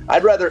support.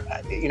 I'd rather,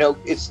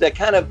 it's that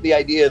kind of the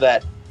idea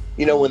that,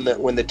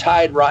 when the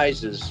tide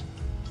rises,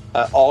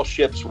 all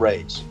ships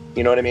raise.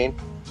 You know what I mean?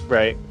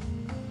 Right.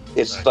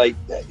 It's like,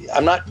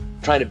 I'm not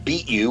trying to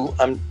beat you.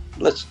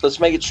 Let's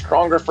make it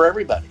stronger for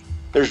everybody.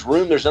 There's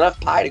room. There's enough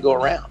pie to go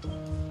around.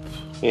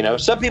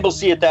 Some people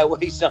see it that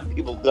way. Some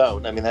people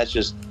don't. I mean, that's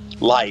just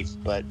life.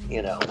 But,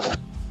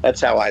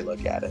 that's how I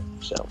look at it.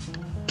 So.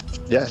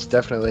 Yes,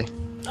 definitely.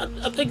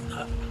 I think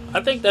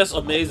I think that's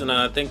amazing, and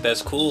I think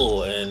that's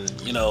cool. And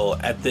you know,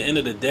 at the end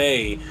of the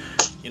day,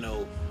 you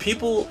know,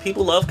 people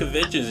love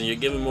conventions, and you're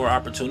giving more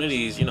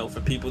opportunities, you know,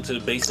 for people to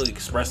basically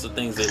express the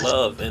things they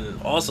love.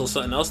 And also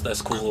something else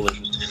that's cool and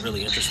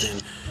really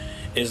interesting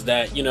is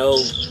that, you know,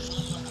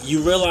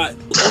 you realize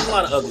there's a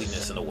lot of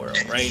ugliness in the world,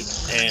 right?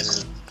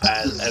 And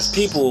as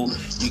people,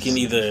 you can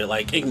either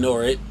like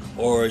ignore it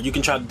or you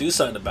can try to do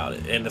something about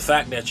it. And the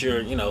fact that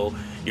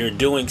you're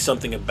doing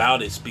something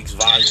about it speaks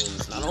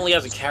volumes, not only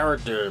as a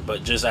character,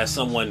 but just as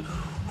someone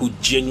who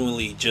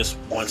genuinely just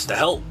wants to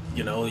help.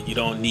 You know, you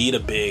don't need a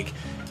big,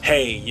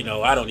 hey, you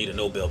know, I don't need a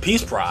Nobel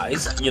Peace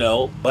Prize, you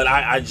know, but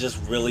I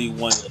just really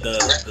want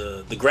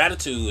the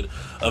gratitude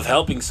of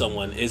helping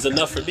someone is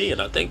enough for me.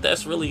 And I think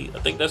that's really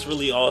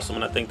awesome,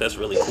 and I think that's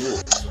really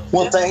cool.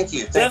 Well, thank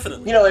you.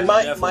 Definitely. You know, and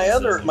my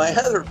other,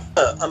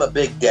 I'm a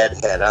big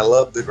Deadhead. I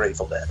love the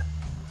Grateful Dead,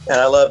 and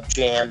I love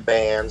jam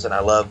bands, and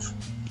I love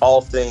all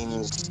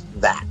things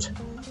that.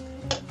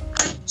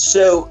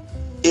 So,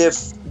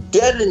 if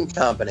Dead and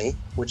Company,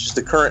 which is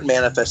the current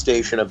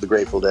manifestation of the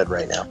Grateful Dead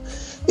right now,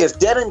 if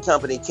Dead and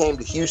Company came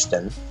to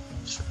Houston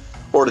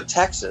or to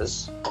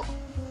Texas,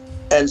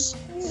 and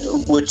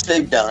which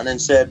they've done,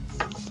 and said,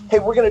 hey,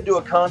 we're going to do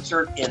a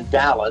concert in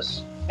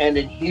Dallas and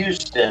in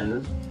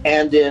Houston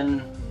and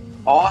in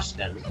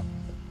Austin,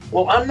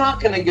 well, I'm not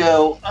going to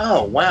go,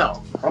 oh,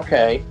 wow,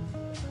 okay,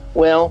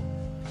 well,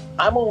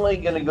 I'm only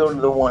going to go to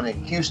the one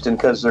in Houston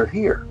because they're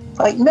here.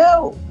 Like,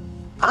 no,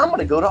 I'm going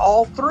to go to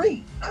all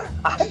three.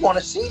 I want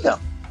to see them.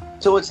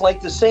 So it's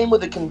like the same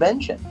with a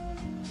convention.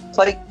 It's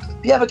like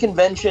if you have a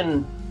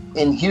convention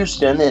in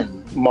Houston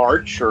in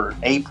March or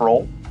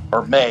April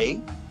or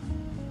May,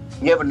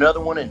 you have another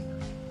one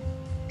in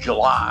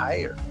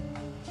July or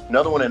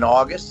another one in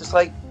August. It's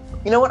like,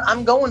 you know what?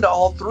 I'm going to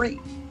all three.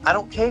 I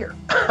don't care.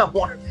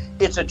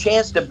 It's a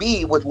chance to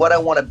be with what I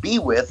want to be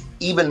with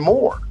even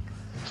more.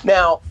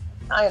 Now,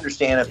 I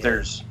understand if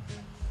there's,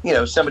 you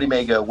know, somebody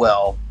may go,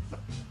 well,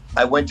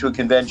 I went to a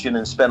convention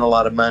and spent a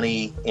lot of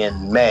money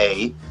in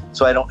May,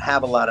 so I don't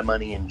have a lot of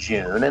money in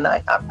June. And I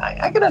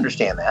can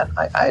understand that.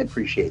 I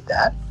appreciate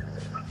that.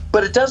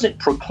 But it doesn't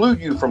preclude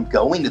you from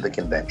going to the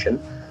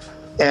convention.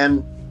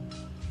 And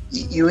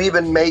you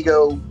even may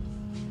go,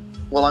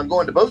 well, I'm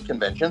going to both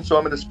conventions, so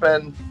I'm going to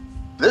spend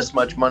this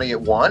much money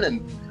at one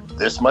and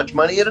this much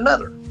money at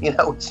another. You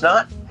know,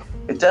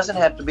 it doesn't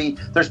have to be.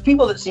 There's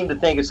people that seem to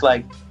think it's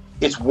like,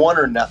 it's one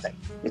or nothing.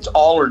 It's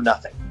all or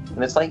nothing.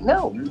 And it's like,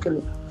 no,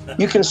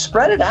 you can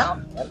spread it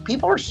out.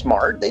 People are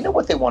smart. They know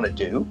what they want to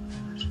do.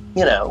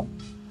 You know,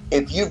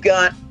 if you've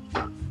got,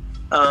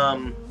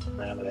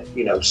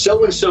 you know,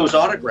 so-and-so's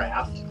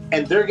autographed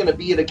and they're going to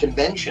be at a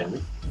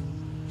convention,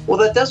 well,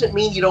 that doesn't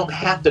mean you don't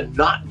have to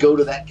not go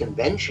to that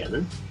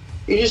convention.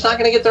 You're just not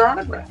going to get their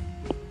autograph.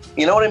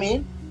 You know what I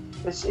mean?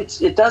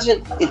 It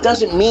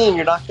doesn't mean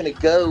you're not going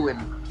to go and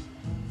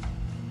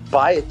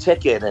buy a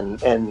ticket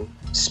and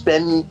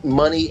spend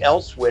money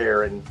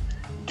elsewhere and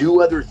do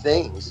other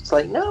things. It's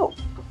like, no,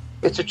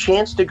 it's a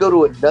chance to go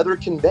to another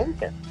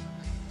convention.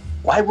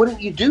 Why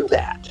wouldn't you do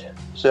that?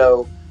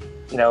 So,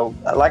 you know,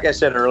 like I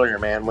said earlier,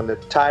 man, when the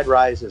tide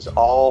rises,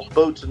 all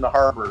boats in the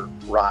harbor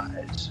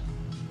rise.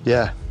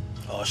 Yeah.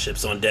 All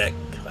ships on deck.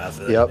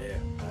 Yep.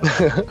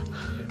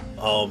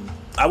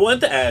 I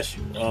wanted to ask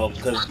you,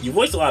 because you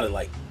voiced a lot of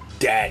like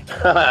dad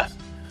characters.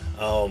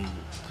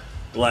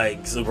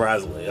 Like,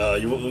 surprisingly,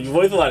 you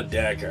voice a lot of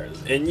dad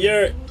characters, and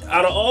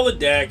out of all the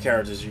dad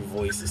characters you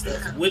voice and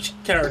stuff, which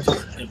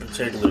characters in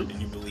particular do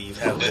you believe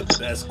have the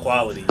best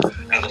qualities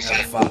as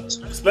a father?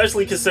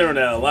 Especially considering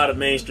that a lot of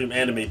mainstream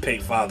anime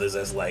paint fathers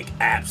as like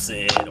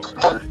absent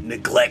or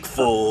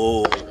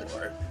neglectful.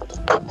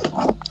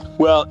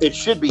 Well, it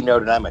should be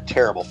noted I'm a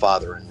terrible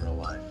father in real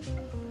life.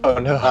 Oh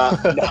no!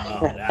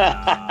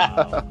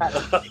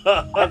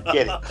 I'm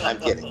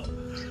kidding.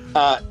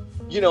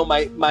 You know,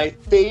 my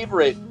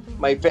favorite.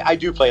 I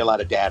do play a lot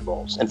of dad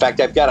roles. In fact,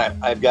 I've got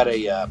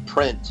a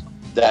print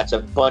that's a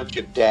bunch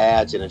of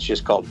dads, and it's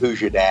just called "Who's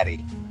Your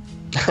Daddy?"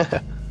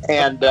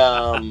 And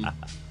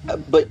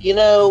but you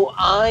know,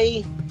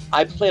 I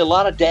play a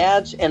lot of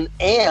dads, and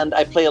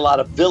I play a lot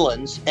of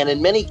villains, and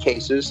in many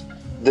cases,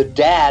 the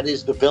dad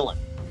is the villain.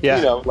 Yeah.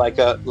 You know, like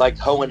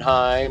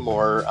Hohenheim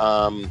or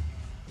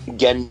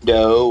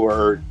Gendo,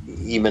 or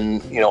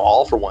even, you know,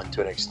 All for One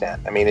to an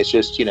extent. I mean, it's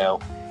just, you know,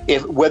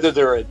 whether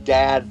they're a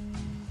dad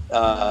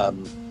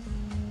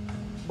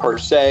per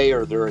se,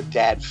 or they're a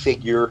dad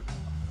figure,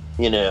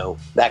 you know,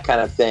 that kind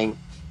of thing.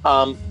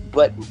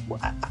 But,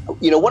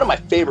 you know, one of my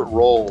favorite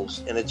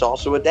roles, and it's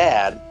also a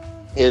dad,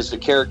 is a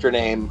character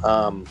named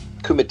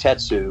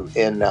Kumatetsu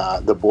in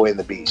The Boy and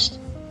the Beast.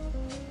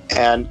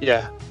 And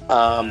yeah,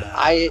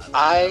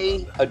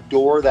 I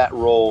adore that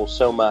role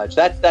so much.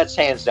 That's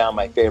hands down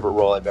my favorite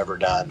role I've ever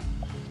done.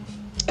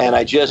 And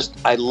I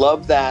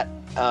love that.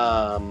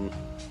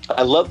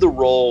 I love the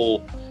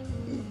role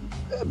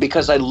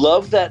because I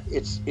love that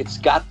it's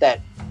got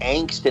that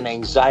angst and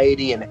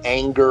anxiety and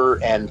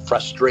anger and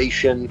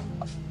frustration,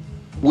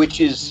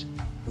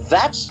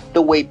 that's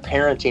the way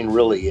parenting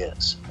really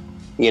is.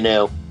 You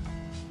know,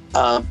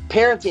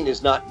 Parenting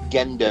is not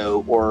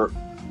Gendo or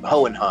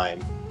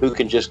Hohenheim, who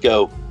can just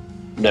go,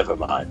 never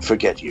mind,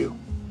 forget you.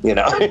 You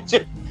know, you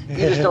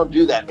just don't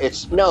do that.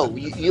 It's no,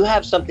 you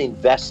have something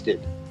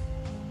vested,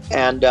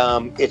 and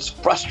it's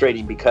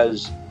frustrating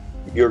because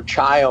your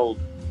child,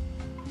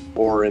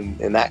 or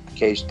in that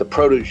case, the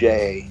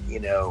protege, you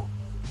know,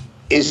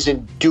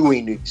 isn't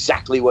doing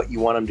exactly what you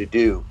want them to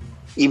do,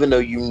 even though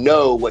you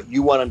know what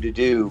you want them to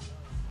do,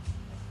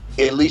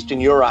 at least in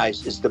your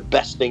eyes, is the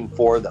best thing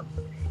for them,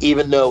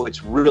 even though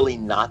it's really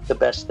not the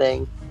best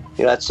thing.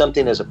 You know, that's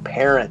something as a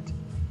parent,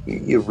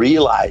 you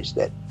realize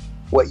that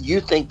what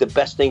you think the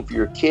best thing for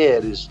your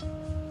kid is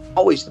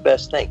always the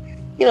best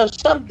thing. You know,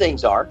 some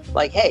things are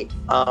like, hey,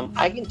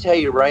 I can tell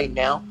you right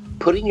now,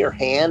 putting your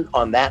hand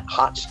on that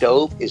hot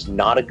stove is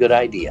not a good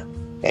idea.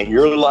 And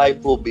your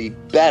life will be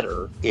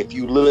better if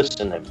you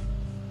listen to me.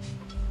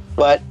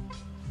 But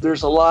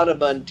there's a lot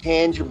of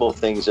intangible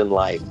things in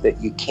life that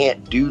you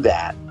can't do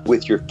that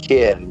with your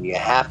kid, and you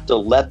have to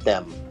let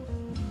them,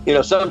 you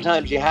know,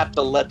 sometimes you have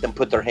to let them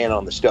put their hand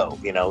on the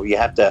stove. You know, you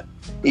have to,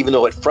 even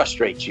though it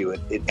frustrates you,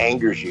 it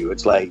angers you.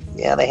 It's like,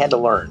 yeah, they had to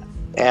learn.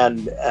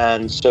 And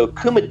so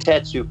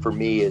Kumatetsu for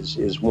me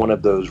is one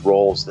of those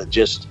roles that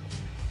just,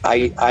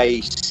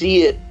 I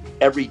see it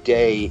every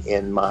day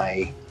in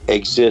my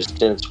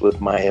existence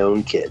with my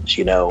own kids,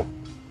 you know,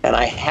 and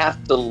I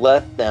have to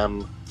let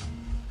them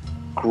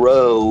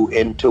grow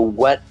into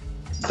what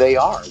they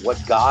are,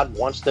 what God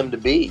wants them to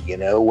be, you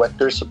know, what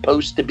they're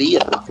supposed to be.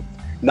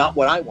 Not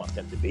what I want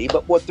them to be,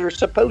 but what they're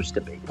supposed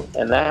to be.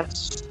 And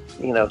that's,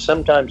 you know,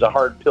 sometimes a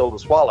hard pill to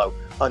swallow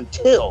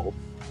until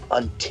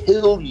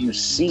you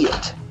see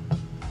it.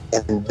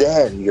 And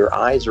then your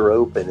eyes are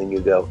open and you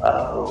go,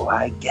 oh,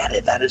 I get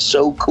it. That is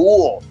so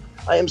cool.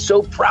 I am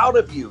so proud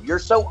of you. You're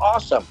so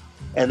awesome.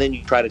 And then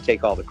you try to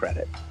take all the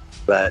credit,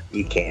 but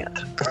you can't.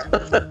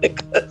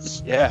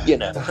 Because, you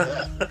know.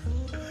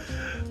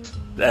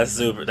 That's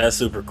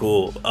super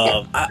cool.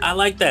 I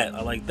like that.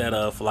 I like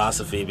that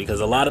philosophy,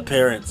 because a lot of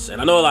parents,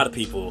 and I know a lot of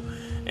people,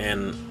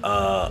 and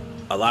a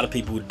lot of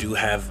people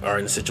are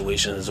in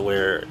situations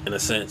where, in a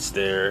sense,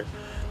 their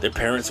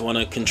parents want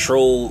to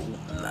control.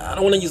 I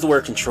don't want to use the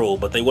word control,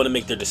 but they want to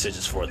make their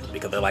decisions for them,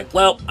 because they're like,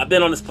 well, I've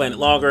been on this planet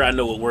longer. I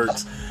know what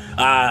works.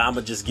 I'm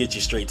gonna just get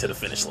you straight to the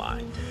finish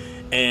line.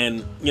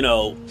 And, you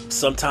know,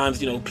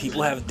 sometimes, you know,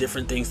 people have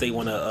different things they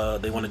want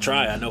to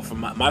try. I know from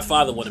my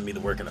father wanted me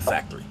to work in a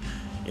factory.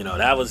 You know,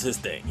 that was his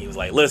thing. He was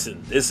like,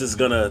 listen, this is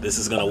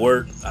gonna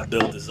work. I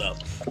built this up.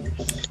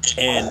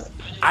 And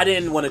I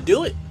didn't want to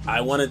do it.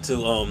 I wanted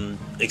to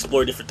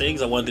explore different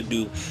things. I wanted to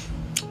do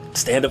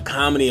stand-up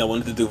comedy. I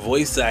wanted to do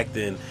voice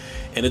acting.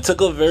 And it took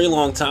a very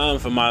long time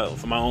for my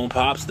own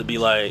pops to be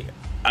like,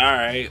 all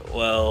right,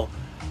 well,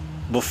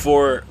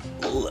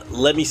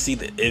 let me see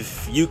that.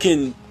 If you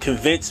can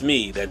convince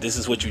me that this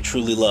is what you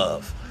truly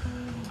love,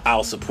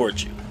 I'll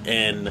support you.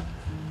 And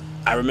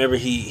I remember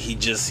he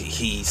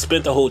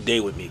spent the whole day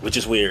with me, which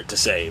is weird to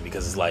say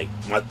because it's like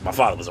my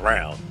father was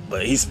around,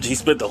 but he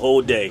spent the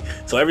whole day.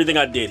 So everything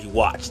I did, he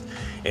watched,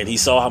 and he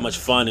saw how much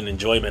fun and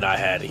enjoyment I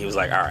had, and he was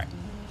like, all right,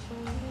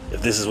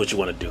 if this is what you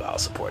want to do, I'll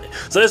support it.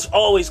 So it's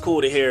always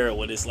cool to hear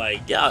when it's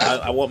like, yeah,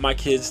 I want my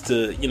kids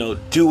to, you know,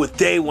 do what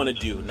they want to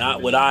do,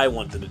 not what I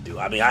want them to do.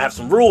 I mean, I have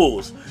some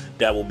rules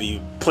that will be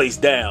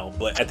placed down,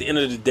 but at the end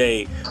of the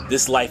day,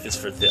 this life is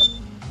for them.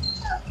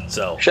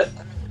 So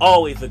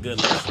always a good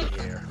lesson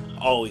here.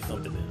 Always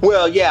something.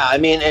 Well, yeah, I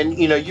mean, and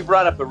you know, you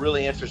brought up a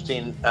really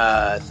interesting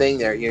thing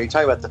there. You know, you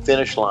talk about the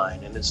finish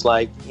line, and it's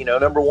like, you know,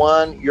 number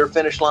one, your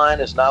finish line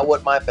is not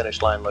what my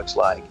finish line looks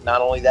like. Not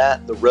only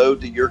that, the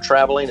road that you're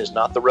traveling is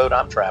not the road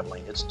I'm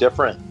traveling. It's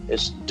different.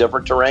 It's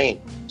different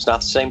terrain. It's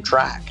not the same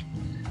track.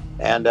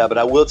 And but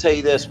I will tell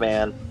you this,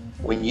 man,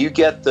 when you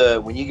get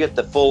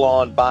the full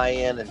on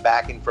buy-in and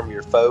backing from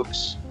your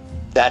folks,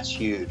 that's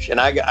huge. And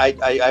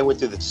I went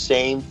through the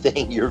same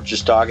thing you're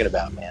just talking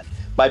about, man.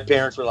 My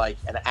parents were like,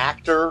 an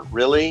actor?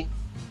 Really?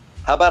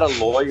 How about a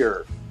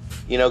lawyer?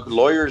 You know,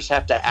 lawyers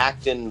have to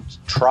act in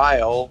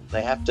trial.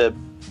 They have to,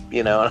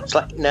 you know, and I was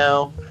like,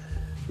 no,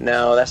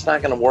 that's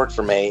not going to work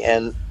for me.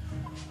 And,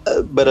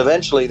 but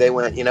eventually they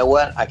went, you know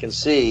what? I can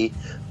see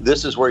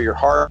this is where your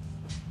heart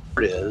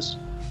is.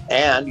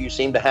 And you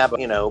seem to have,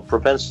 you know,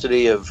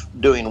 propensity of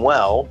doing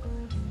well.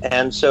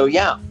 And so,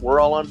 yeah, we're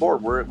all on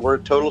board. We're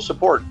total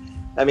support.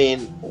 I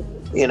mean,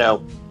 you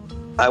know,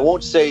 I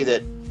won't say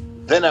that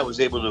then I was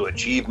able to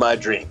achieve my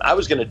dream. I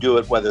was going to do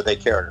it whether they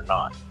cared or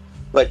not.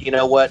 But you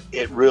know what?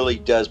 It really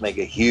does make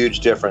a huge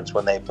difference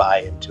when they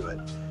buy into it,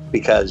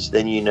 because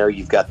then you know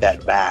you've got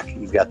that back,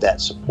 you've got that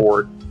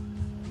support,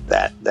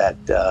 that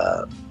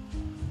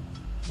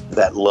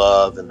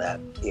love, and that,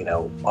 you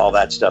know, all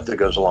that stuff that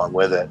goes along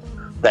with it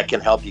that can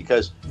help you.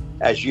 Because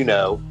as you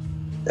know,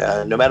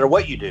 no matter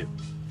what you do,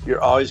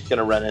 you're always going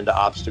to run into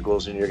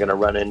obstacles, and you're going to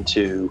run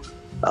into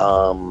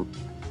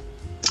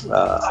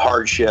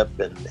hardship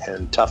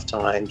and tough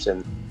times.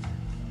 And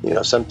you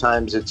know,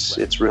 sometimes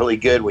it's really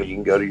good when you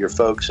can go to your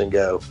folks and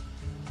go,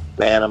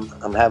 man,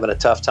 I'm having a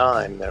tough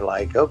time. They're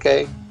like,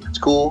 okay, it's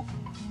cool,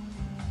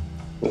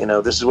 you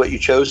know, this is what you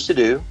chose to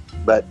do,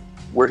 but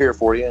we're here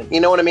for you. You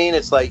know what I mean?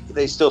 It's like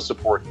they still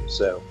support you,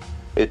 so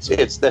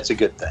that's a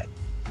good thing.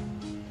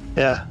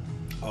 Yeah.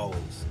 Always.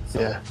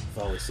 Yeah. It's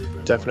always super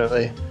important.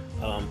 Definitely.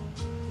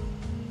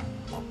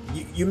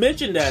 You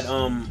mentioned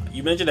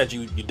that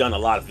you've done a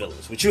lot of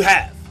villains, which you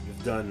have.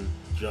 You've done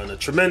a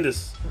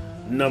tremendous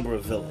number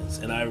of villains,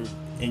 and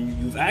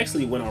you've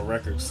actually went on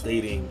record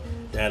stating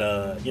that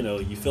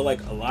you feel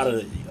like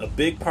a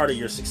big part of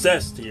your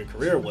success to your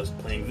career was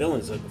playing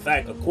villains. In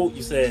fact, a quote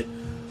you said,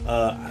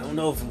 I don't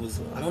know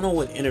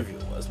what interview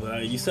it was,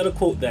 but you said a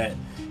quote that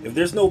if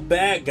there's no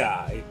bad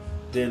guy,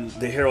 then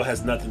the hero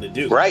has nothing to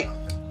do. Right.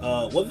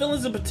 What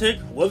villains in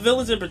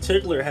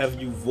particular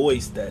have you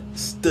voiced that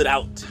stood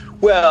out?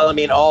 Well, I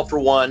mean, All for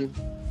One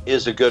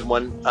is a good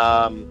one.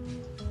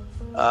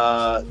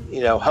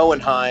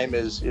 Hohenheim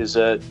is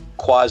a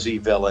quasi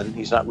villain.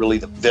 He's not really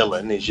the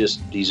villain. He's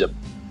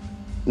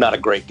not a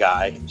great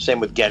guy. Same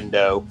with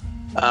Gendo.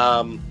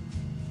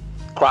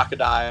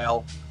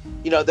 Crocodile.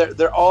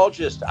 They're all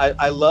just.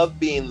 I love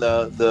being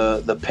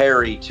the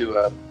parry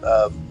to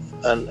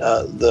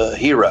the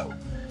hero.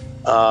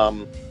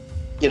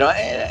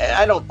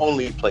 I don't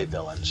only play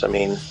villains. I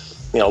mean,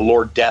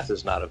 Lord Death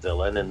is not a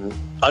villain, and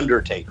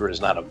Undertaker is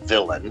not a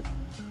villain,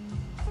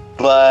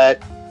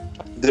 but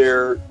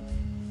they're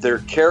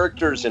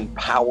characters in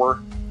power,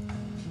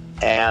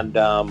 and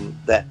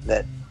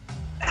that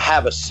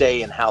have a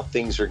say in how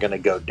things are going to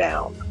go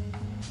down,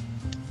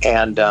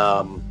 and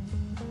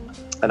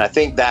I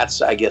think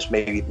that's, I guess,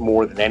 maybe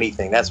more than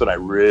anything, that's what I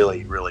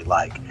really, really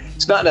like.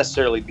 It's not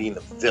necessarily being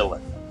the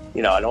villain.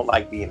 I don't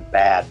like being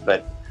bad,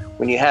 but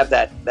when you have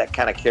that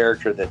kind of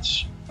character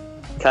that's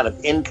kind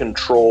of in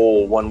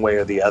control one way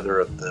or the other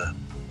of the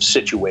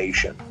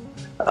situation,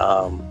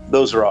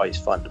 those are always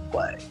fun to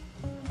play.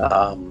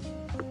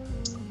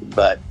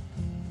 But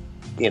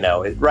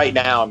right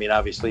now, I mean,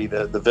 obviously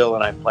the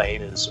villain I'm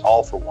playing is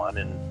All for One,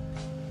 and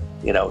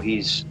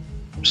he's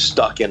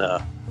stuck in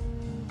a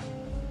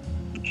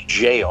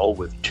jail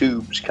with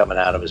tubes coming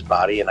out of his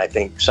body, and I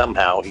think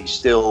somehow he's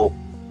still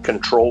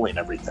controlling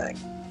everything.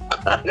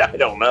 I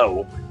don't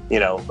know,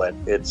 but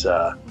it's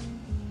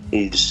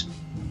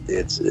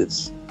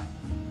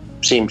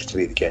seems to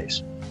be the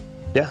case.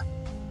 Yeah.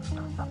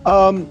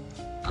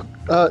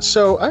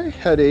 So I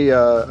had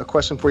a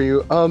question for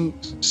you.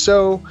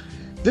 So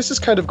this is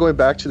kind of going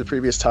back to the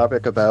previous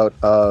topic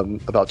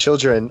about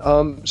children.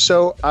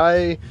 So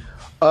I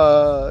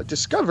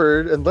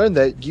discovered and learned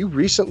that you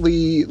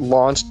recently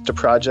launched a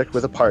project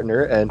with a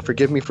partner, and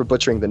forgive me for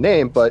butchering the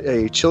name, but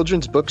a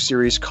children's book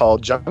series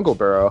called Jungle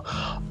Burrow.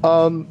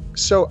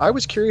 So I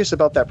was curious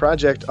about that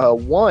project.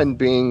 One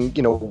being,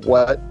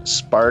 what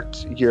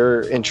sparked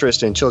your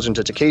interest in children's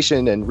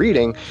education and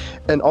reading,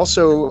 and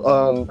also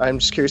I'm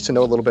just curious to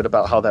know a little bit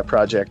about how that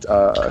project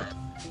I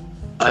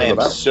am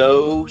about.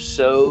 so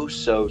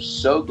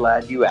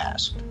glad you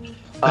asked.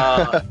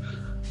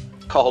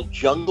 Called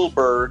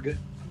Jungleberg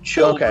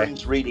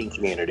Children's Reading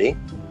Community,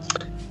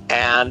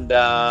 and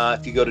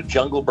if you go to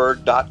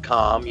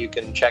jungleberg.com, you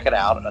can check it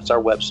out. That's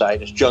our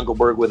website. It's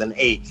Jungleberg with an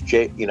H,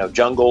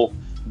 Jungle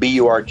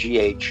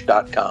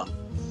BURGH.com.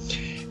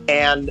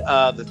 And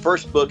the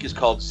first book is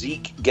called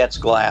Zeke Gets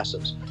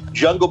Glasses.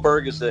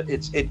 Jungleberg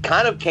it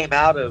kind of came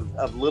out of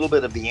a little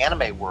bit of the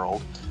anime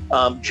world.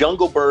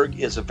 Jungleberg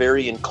is a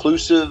very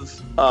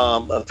inclusive,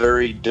 a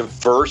very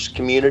diverse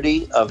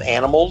community of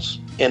animals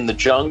in the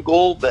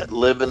jungle that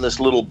live in this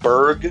little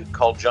burg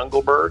called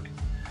Jungleberg.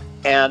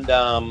 And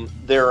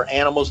there are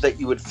animals that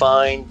you would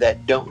find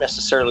that don't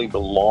necessarily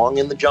belong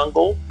in the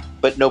jungle,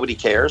 but nobody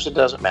cares. It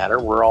doesn't matter.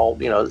 We're all,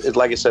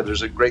 like I said,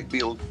 there's a great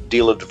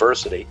deal of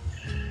diversity.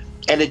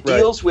 And it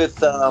deals with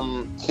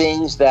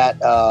things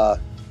that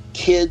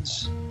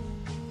kids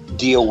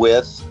deal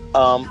with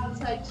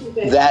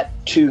that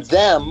to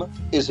them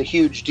is a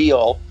huge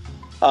deal.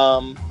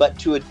 But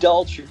to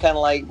adults, you're kind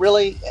of like,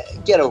 really?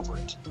 Get over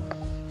it.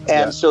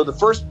 And so the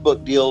first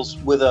book deals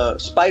with a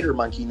spider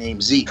monkey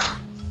named Zeke.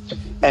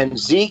 And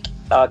Zeke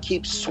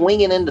keeps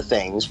swinging into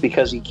things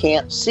because he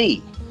can't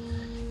see.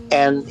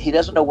 And he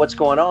doesn't know what's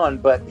going on,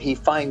 but he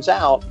finds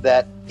out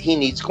that he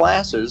needs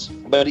glasses,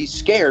 but he's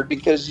scared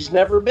because he's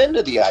never been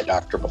to the eye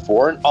doctor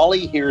before, and all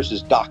he hears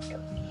is doctor.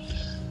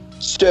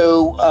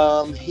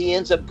 So he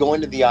ends up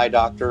going to the eye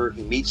doctor,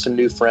 he meets some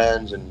new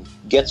friends, and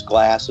gets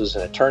glasses,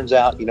 and it turns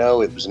out,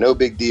 it was no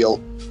big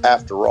deal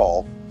after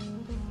all.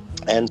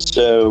 And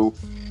so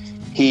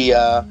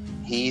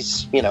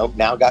he's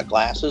now got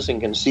glasses and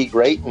can see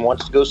great and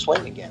wants to go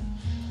swing again.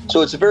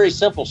 So it's a very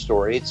simple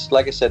story. It's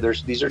like I said,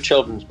 these are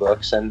children's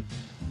books, and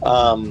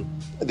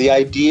the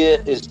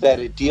idea is that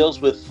it deals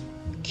with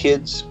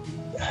kids'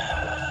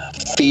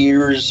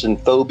 fears and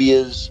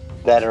phobias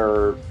that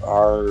are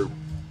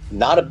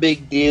not a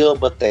big deal,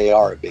 but they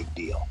are a big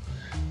deal.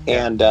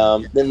 And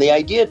then the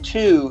idea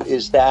too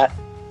is that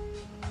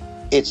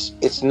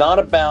it's not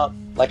about,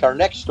 like our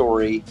next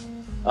story.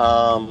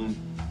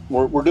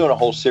 We're doing a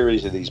whole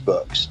series of these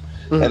books.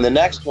 Mm-hmm. And the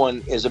next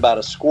one is about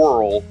a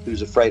squirrel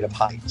who's afraid of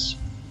heights.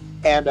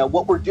 And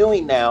what we're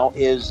doing now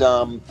is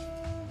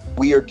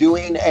we are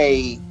doing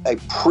a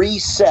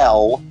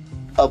pre-sell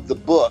of the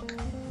book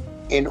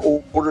in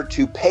order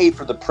to pay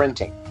for the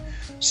printing.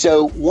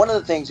 So one of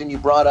the things, and you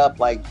brought up,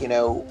 like,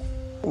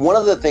 one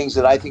of the things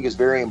that I think is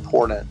very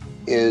important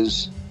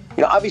is,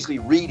 obviously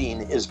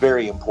reading is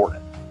very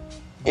important.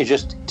 It's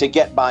just to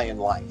get by in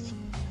life.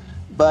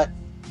 But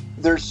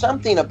there's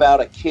something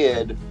about a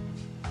kid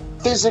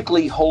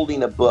physically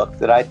holding a book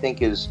that I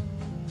think is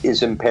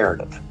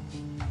imperative.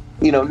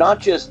 Not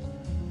just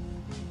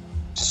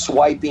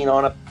swiping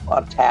on a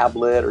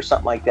tablet or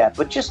something like that,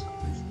 but just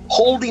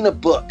holding a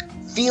book,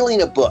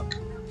 feeling a book.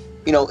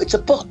 It's a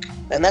book,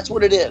 and that's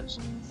what it is.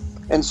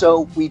 And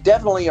so we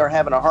definitely are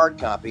having a hard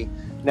copy.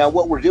 Now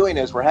what we're doing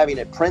is we're having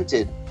it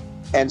printed,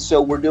 and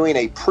so we're doing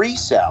a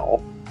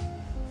pre-sale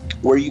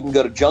where you can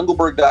go to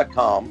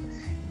jungleberg.com,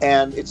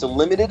 and it's a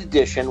limited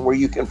edition where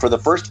you can, for the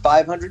first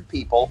 500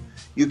 people,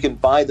 you can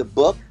buy the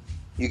book.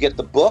 You get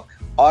the book,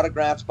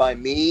 autographs by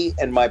me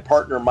and my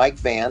partner Mike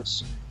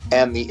Vance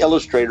and the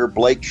illustrator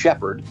Blake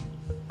Shepard,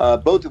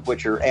 both of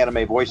which are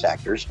anime voice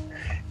actors.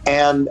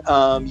 And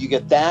you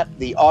get that,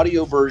 the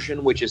audio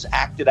version, which is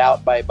acted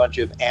out by a bunch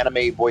of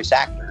anime voice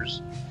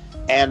actors,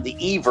 and the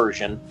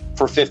e-version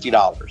for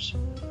 $50.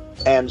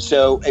 And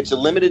so it's a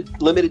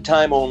limited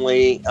time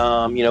only,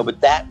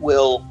 but that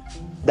will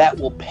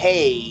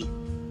pay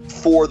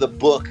for the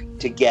book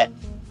to get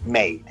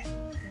made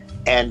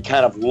and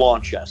kind of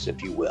launch us,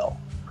 if you will.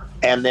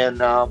 And then,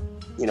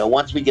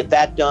 once we get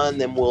that done,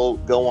 then we'll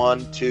go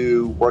on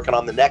to working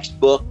on the next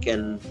book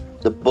and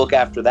the book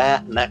after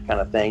that and that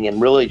kind of thing,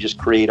 and really just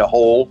create a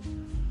whole,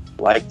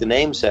 like the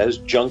name says,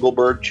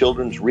 Jungleberg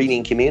Children's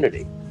Reading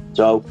Community.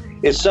 So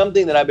it's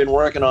something that I've been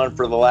working on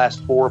for the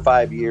last 4 or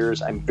 5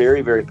 years. I'm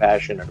very, very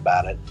passionate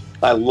about it.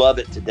 I love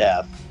it to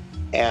death.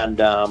 And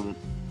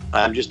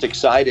I'm just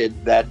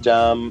excited that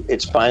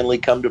it's finally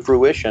come to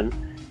fruition.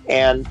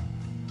 And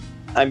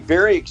I'm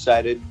very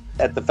excited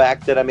at the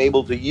fact that I'm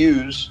able to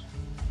use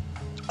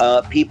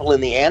people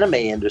in the anime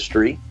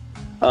industry,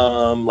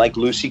 like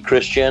Lucy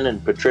Christian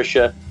and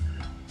Patricia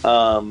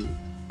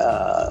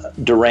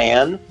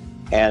Duran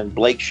and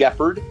Blake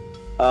Shepard,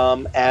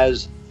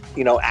 as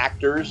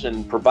actors,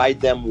 and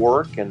provide them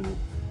work, and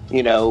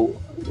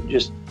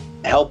just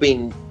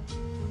helping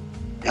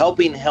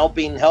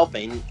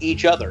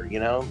each other.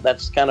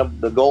 That's kind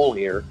of the goal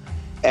here.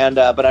 And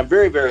but I'm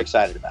very, very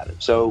excited about it.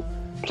 So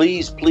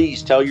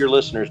please tell your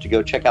listeners to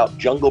go check out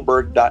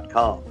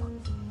jungleberg.com.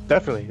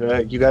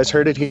 Definitely. You guys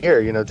heard it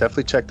here.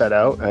 Definitely check that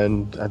out.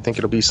 And I think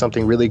it'll be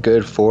something really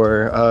good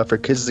for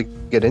kids to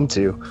get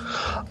into.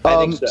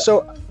 I think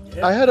so.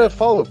 Yeah. I had a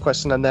follow-up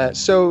question on that.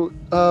 So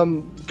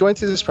going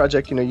through this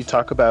project, you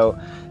talk about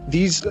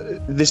this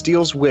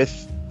deals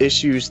with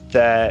issues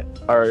that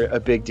are a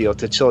big deal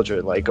to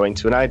children, like going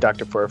to an eye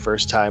doctor for a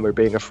first time or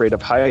being afraid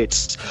of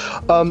heights.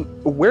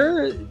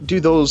 Where do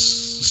those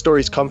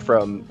stories come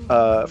from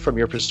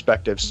your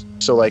perspectives?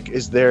 So, like,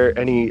 is there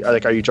any,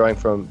 like, are you drawing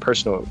from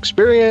personal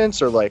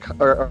experience, or like,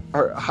 or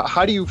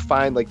how do you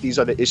find, like, these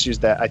are the issues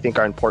that I think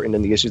are important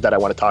and the issues that I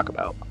want to talk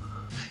about?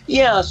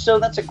 Yeah, so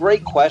that's a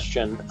great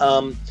question.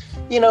 Some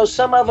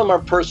of them are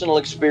personal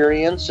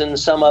experience, and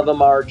some of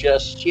them are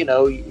just,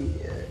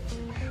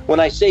 when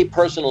I say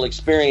personal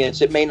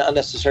experience, it may not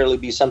necessarily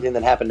be something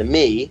that happened to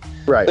me,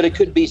 right? But it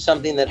could be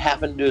something that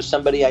happened to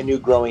somebody I knew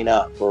growing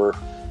up, or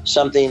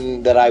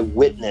something that I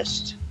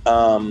witnessed.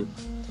 In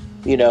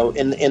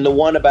the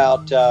one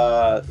about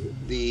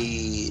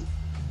the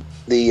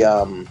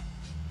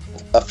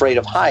afraid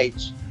of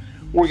heights,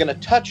 we're going to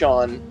touch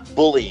on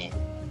bullying.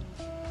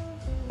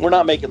 We're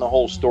not making the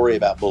whole story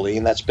about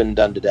bullying; that's been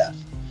done to death.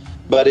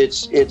 But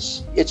it's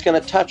going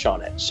to touch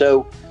on it.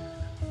 So.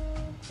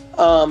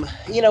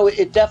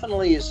 It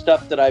definitely is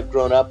stuff that I've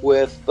grown up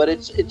with, but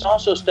it's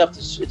also stuff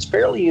it's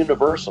fairly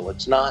universal.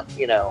 It's not,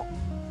 I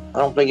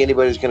don't think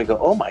anybody's going to go,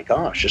 oh my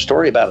gosh, a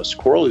story about a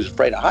squirrel who's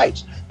afraid of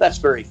heights. That's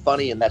very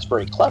funny and that's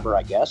very clever,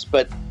 I guess.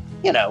 But,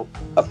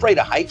 afraid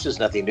of heights is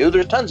nothing new.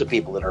 There's tons of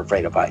people that are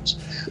afraid of heights.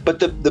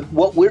 But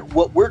what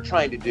we're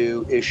trying to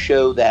do is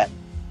show that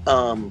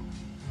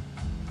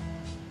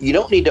you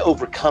don't need to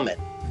overcome it.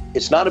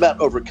 It's not about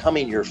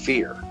overcoming your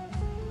fear.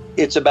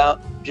 It's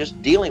about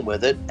just dealing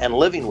with it and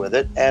living with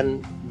it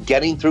and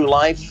getting through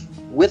life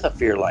with a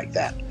fear like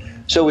that.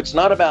 So it's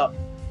not about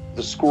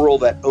the squirrel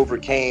that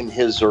overcame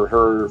his or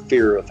her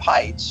fear of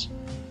heights.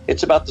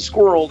 It's about the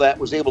squirrel that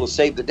was able to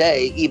save the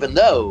day, even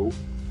though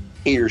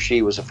he or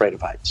she was afraid of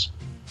heights.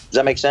 Does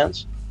that make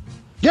sense?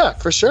 Yeah,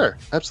 for sure.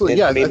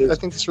 Absolutely. I think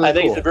it's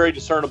really cool. It's a very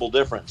discernible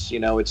difference.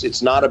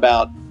 It's not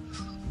about,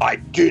 I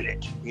did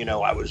it.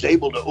 I was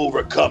able to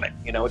overcome it.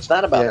 It's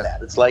not about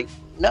that. It's like,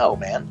 no,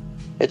 man.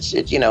 It's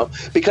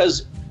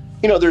because,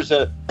 there's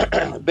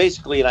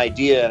basically an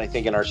idea, I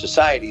think, in our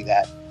society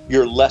that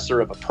you're lesser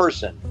of a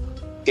person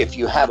if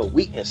you have a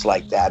weakness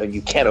like that and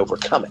you can't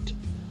overcome it.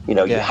 You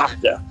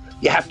have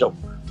to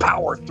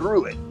power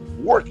through it,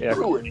 work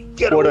through it, and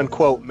get quote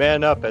unquote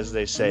man up, as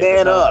they say.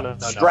 Man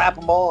up, strap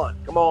them on.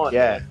 Come on.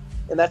 Yeah. Man.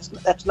 And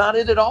that's not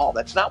it at all.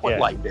 That's not what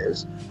life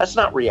is. That's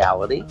not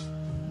reality.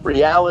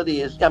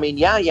 Reality is,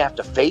 you have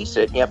to face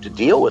it, and you have to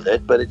deal with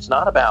it, but it's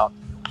not about,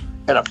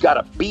 and I've got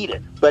to beat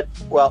it. But,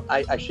 well,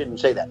 I shouldn't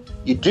say that.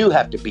 You do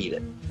have to beat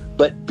it.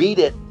 But beat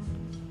it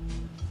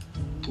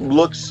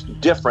looks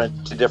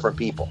different to different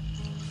people.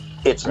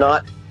 It's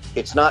not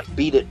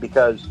beat it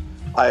because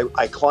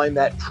I climbed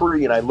that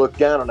tree and I looked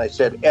down and I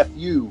said, F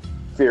you,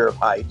 fear of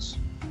heights.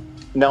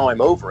 Now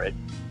I'm over it.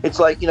 It's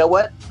like, you know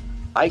what?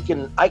 I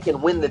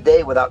can win the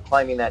day without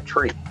climbing that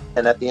tree.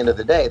 And at the end of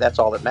the day, that's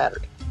all that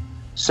mattered.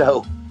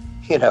 So,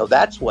 you know,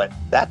 that's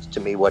to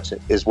me what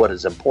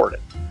is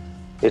important.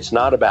 It's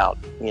not about,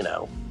 you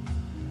know,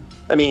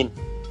 I mean,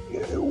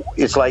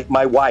 it's like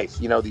my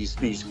wife, you know,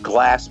 these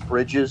glass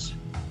bridges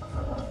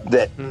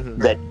that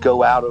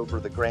go out over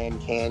the Grand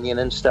Canyon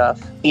and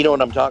stuff. You know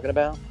what I'm talking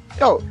about?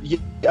 Oh,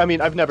 I mean,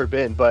 I've never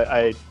been, but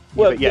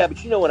but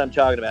you know what I'm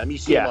talking about. I mean, you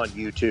see them on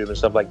YouTube and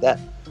stuff like that.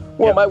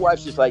 Well, my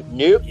wife's just like,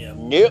 nope,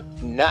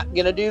 not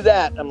going to do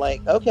that. I'm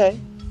like, okay.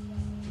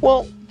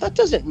 Well, that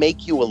doesn't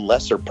make you a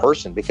lesser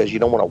person because you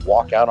don't want to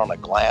walk out on a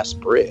glass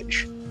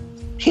bridge.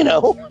 You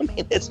know, I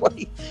mean, it's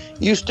like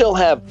you still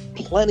have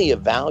plenty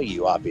of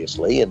value,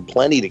 obviously, and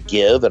plenty to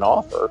give and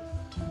offer.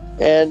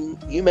 And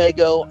you may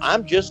go,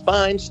 I'm just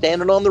fine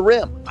standing on the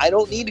rim. I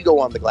don't need to go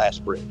on the glass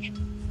bridge.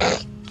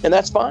 And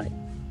that's fine.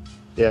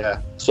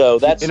 Yeah. So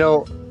that's, you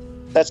know,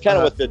 that's kind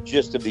of what the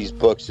gist of these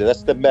books is.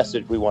 That's the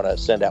message we want to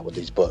send out with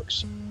these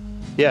books.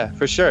 Yeah,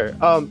 for sure.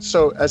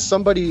 So as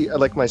somebody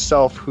like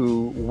myself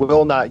who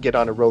will not get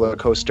on a roller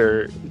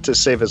coaster to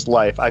save his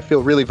life, I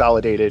feel really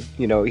validated,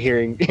 you know,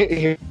 hearing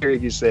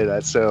you say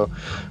that. So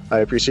I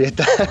appreciate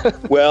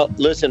that. Well,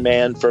 listen,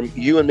 man, from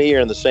you and me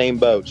are in the same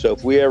boat. So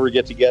if we ever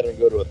get together and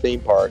go to a theme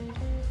park,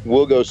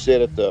 we'll go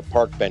sit at the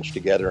park bench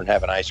together and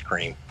have an ice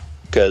cream.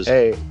 Because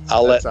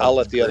I'll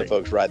let the other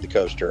folks ride the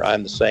coaster.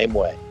 I'm the same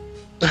way.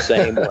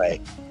 Same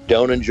way.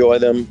 Don't enjoy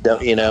them.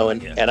 Don't, you know,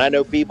 and I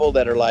know people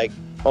that are like,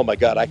 oh my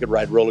God, I could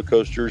ride roller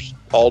coasters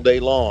all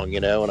day long, you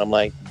know, and I'm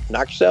like,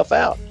 knock yourself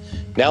out.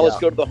 Now let's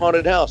go to the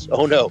haunted house.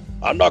 Oh no,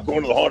 I'm not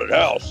going to the haunted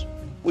house.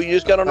 We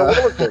just got on a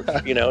roller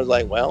coaster. You know, it's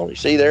like, well, you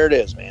see, there it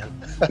is, man.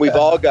 We've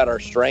all got our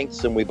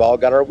strengths and we've all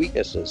got our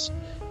weaknesses.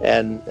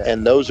 And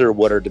those are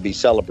what are to be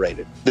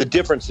celebrated. The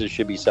differences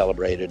should be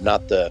celebrated,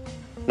 not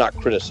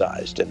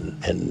criticized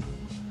and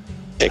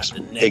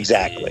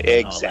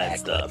exactly.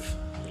 Stuff.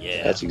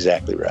 Yeah. That's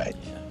exactly right.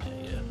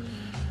 Yeah.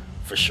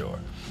 For sure.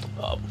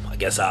 I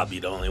guess I'll be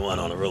the only one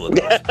on the roller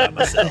coaster by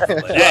myself.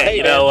 But hey,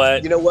 you know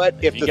what? You know what?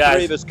 If the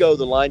three of us go,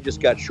 the line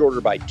just got shorter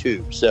by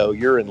 2, so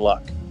you're in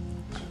luck.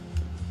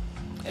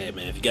 Hey,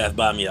 man, if you guys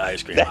buy me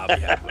ice cream, I'll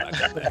be happy when I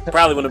come back.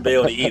 Probably wouldn't be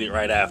able to eat it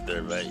right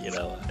after, but, you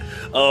know.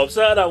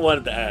 Something I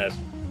wanted to ask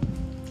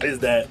is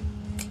that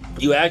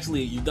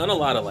you've done a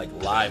lot of, like,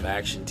 live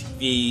action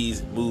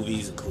TVs and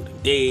movies, including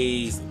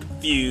Days and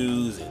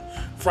Confused and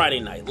Friday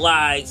Night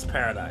Lights,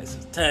 Paradise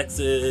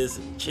Texas,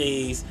 and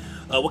Chase.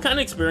 What kind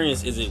of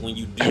experience is it when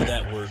you do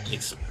that work,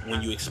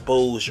 when you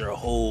expose your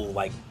whole,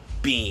 like,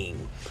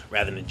 being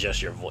rather than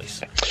just your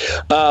voice?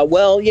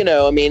 Well, you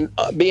know, I mean,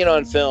 being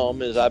on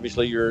film is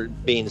obviously you're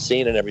being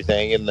seen and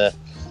everything. And the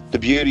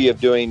beauty of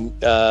doing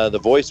the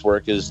voice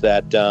work is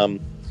that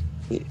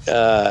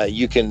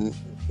you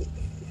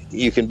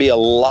can be a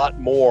lot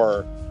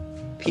more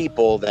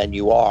people than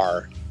you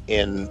are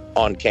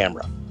on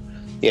camera.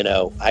 You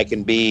know, I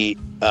can be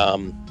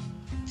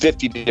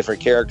 50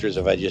 different characters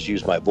if I just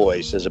use my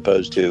voice, as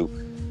opposed to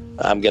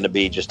I'm going to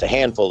be just a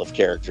handful of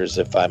characters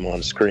if I'm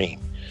on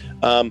screen.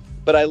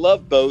 But I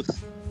love both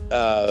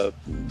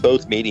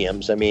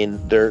mediums. I mean,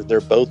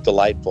 they're both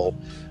delightful.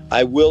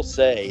 I will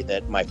say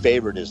that my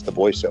favorite is the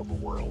voiceover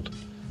world.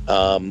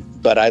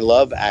 But I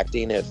love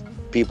acting. If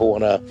people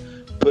want to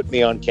put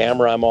me on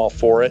camera, I'm all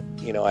for it.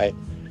 You know,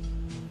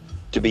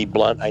 to be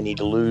blunt, I need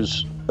to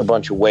lose a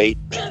bunch of weight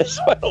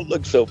so I don't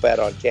look so fat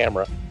on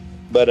camera.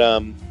 But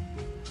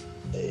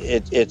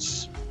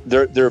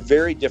they're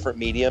very different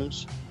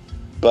mediums,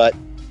 but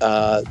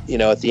you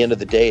know, at the end of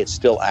the day, it's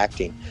still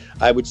acting.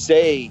 I would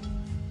say,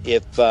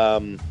 if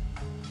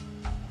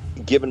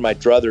given my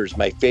druthers,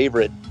 my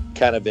favorite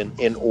kind of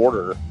in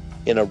order,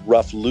 in a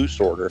rough, loose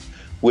order,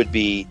 would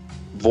be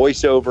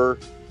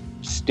voiceover,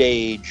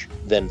 stage,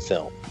 then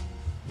film.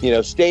 You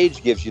know,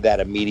 stage gives you that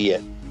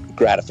immediate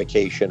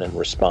gratification and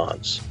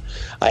response.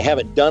 I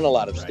haven't done a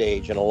lot of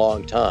stage in a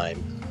long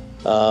time.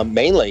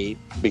 Mainly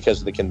because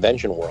of the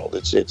convention world.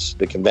 It's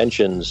the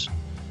conventions,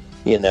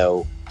 you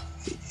know,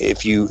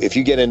 if you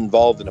get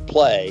involved in a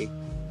play,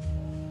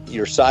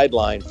 you're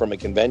sidelined from a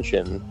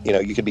convention. You know,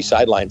 you could be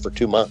sidelined for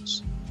 2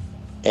 months.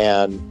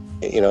 And,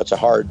 you know, it's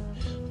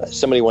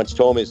somebody once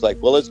told me, it's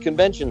like, well, it's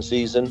convention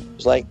season.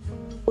 It's like,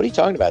 what are you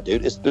talking about,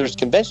 dude? There's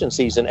convention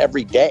season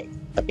every day.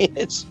 I mean,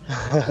 it's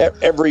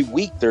every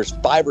week there's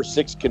 5 or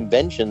 6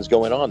 conventions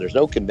going on. There's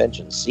no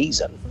convention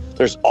season.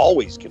 There's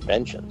always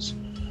conventions.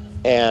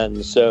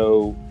 And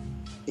so,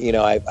 you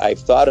know, I've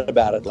thought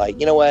about it like,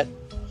 you know what?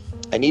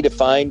 I need to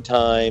find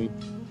time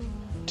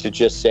to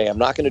just say, I'm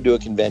not going to do a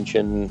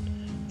convention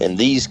in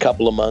these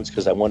couple of months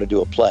because I want to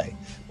do a play.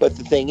 But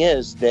the thing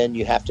is, then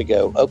you have to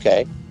go,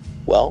 okay,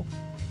 well,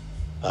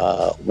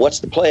 what's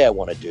the play I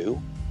want to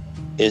do?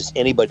 Is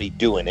anybody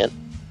doing it?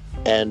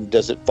 and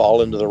does it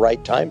fall into the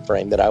right time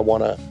frame that I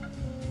want to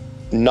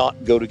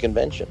not go to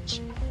conventions?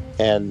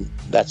 And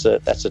that's a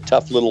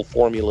tough little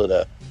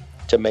formula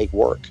to make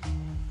work.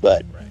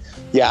 But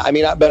yeah, I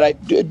mean,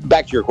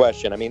 back to your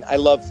question. I mean, I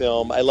love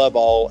film. I love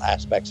all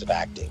aspects of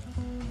acting.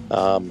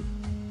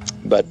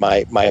 But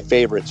my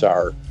favorites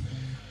are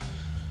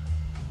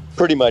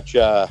pretty much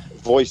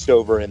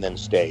voiceover and then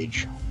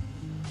stage.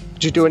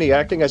 Did you do any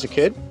acting as a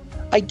kid?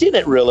 I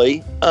didn't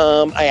really.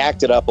 I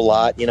acted up a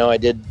lot. I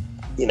did,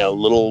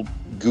 little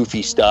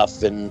goofy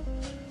stuff and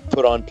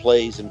put on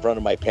plays in front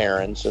of my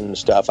parents and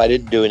stuff. I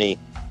didn't do any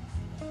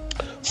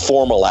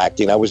formal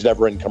acting. I was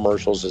never in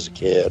commercials as a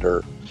kid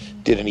or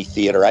did any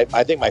theater.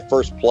 I think my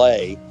first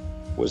play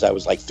was, I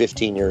was like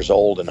 15 years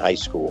old in high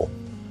school.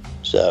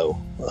 So,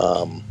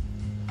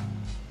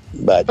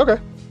 but okay.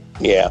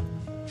 Yeah.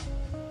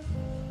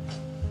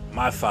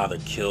 My father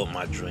killed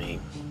my dream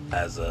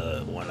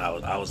when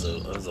I was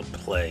a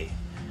play,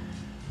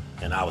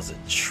 and I was a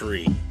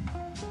tree.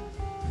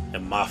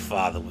 And my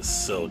father was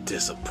so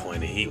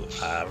disappointed.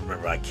 I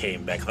remember I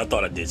came back. I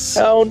thought I did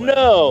so well.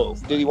 No!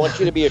 Did he want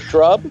you to be a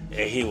shrub?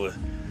 And he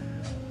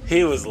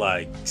was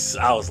like,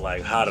 I was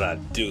like, how did I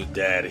do,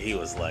 Dad? And he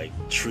was like,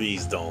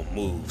 trees don't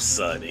move,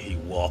 son. And he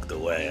walked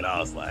away. And I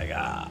was like,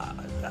 I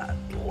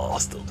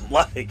lost him.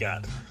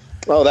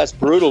 Oh, that's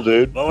brutal,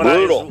 dude.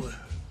 Brutal.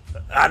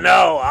 I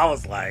know. I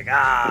was like,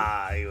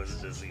 he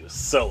was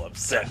so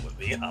upset with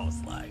me. I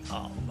was like,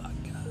 oh my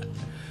God.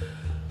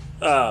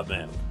 Oh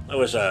man. I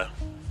wish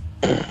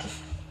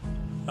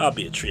I'll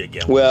be a tree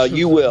again. Well,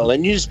 you will,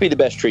 and you just be the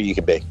best tree you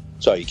can be.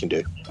 That's all you can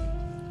do.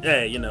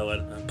 Yeah, you know what?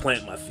 I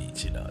plant my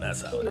feet,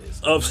 that's how it is.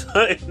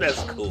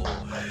 That's cool.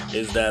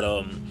 Is that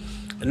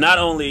not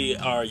only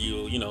are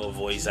you, a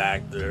voice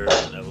actor,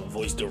 a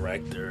voice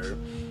director,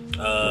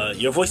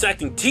 you're a voice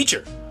acting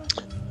teacher.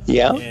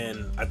 Yeah.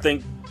 And I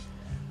think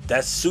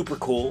that's super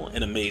cool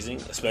and amazing,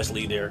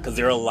 especially because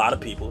there are a lot of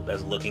people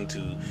that's looking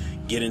to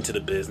get into the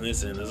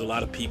business, and there's a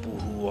lot of people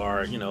who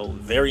are,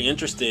 very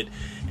interested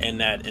in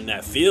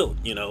that field.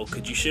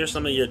 Could you share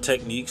some of your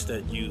techniques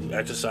that you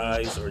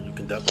exercise or you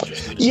conduct with your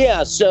students?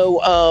 Yeah,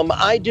 so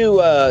I do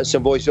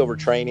some voiceover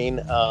training.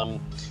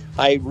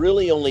 I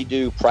really only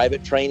do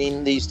private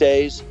training these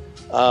days.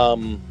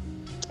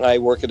 I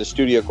work at a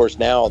studio, of course.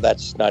 Now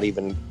that's not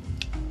even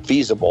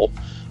feasible,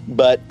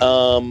 but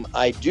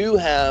I do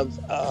have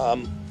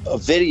a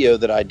video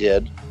that I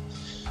did,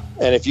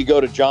 and if you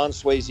go to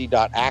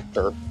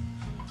johnswayze.actor,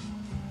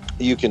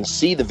 you can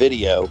see the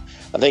video.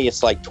 I think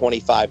it's like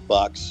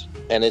 $25,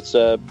 and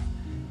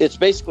it's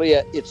basically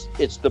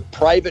it's the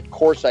private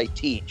course I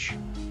teach,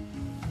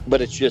 but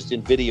it's just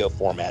in video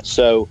format.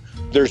 So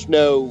there's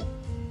no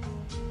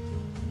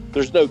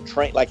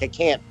train, like I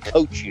can't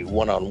coach you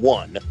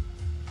one-on-one,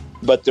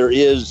 but there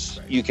is,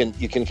 you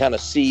can kind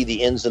of see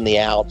the ins and the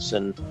outs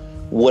and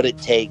what it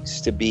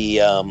takes to be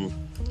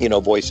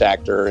voice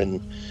actor.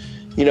 And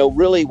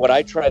really what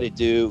I try to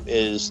do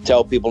is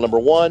tell people, number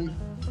one,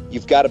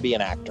 you've got to be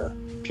an actor,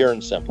 pure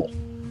and simple.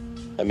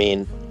 I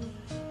mean,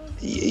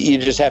 you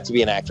just have to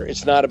be an actor.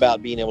 It's not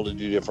about being able to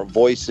do different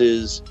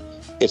voices.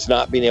 It's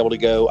not being able to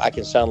go, I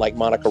can sound like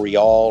Monica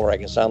Rial, or I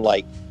can sound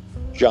like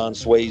John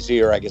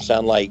Swayze, or I can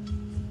sound like,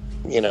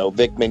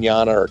 Vic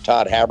Mignogna or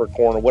Todd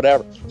Haberkorn or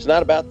whatever. It's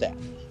not about that.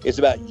 It's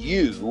about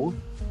you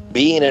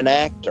being an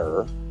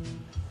actor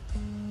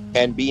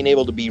and being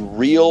able to be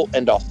real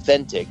and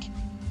authentic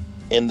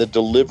in the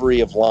delivery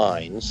of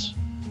lines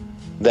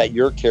that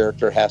your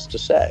character has to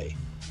say.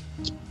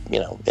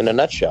 In a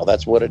nutshell,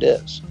 that's what it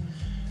is.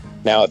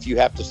 Now, if you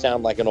have to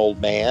sound like an old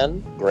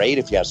man, great.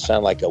 If you have to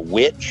sound like a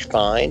witch,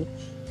 fine.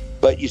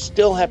 But you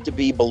still have to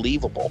be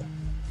believable.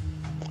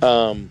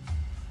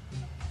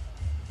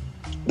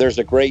 There's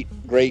a great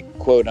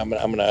quote. I'm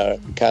gonna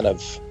kind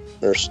of,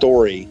 or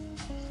story,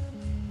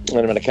 and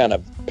I'm gonna kind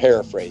of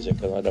paraphrase it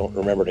because I don't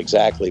remember it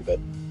exactly. But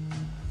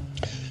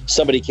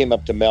somebody came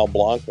up to Mel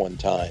Blanc one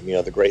time,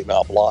 the great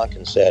Mel Blanc,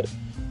 and said,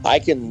 "I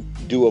can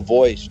do a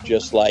voice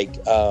just like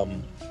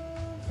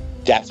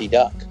Daffy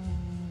Duck."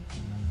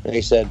 And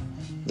he said,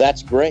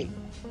 "That's great.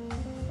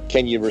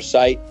 Can you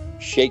recite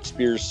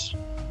Shakespeare's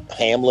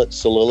Hamlet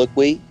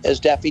soliloquy as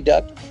Daffy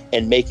Duck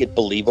and make it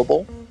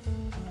believable?"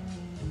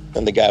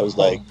 And the guy was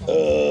like,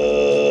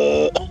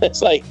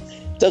 It's like,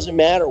 it doesn't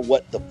matter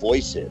what the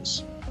voice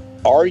is.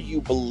 Are you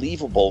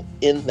believable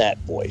in that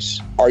voice?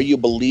 Are you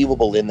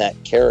believable in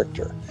that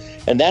character?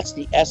 And that's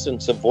the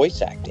essence of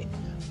voice acting.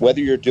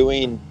 Whether you're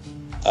doing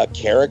a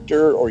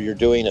character or you're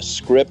doing a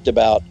script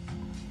about,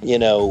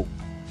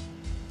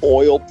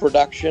 oil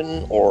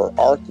production or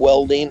arc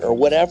welding or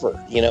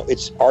whatever,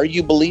 it's, are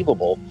you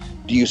believable?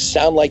 Do you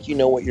sound like you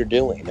know what you're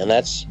doing? And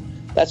that's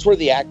where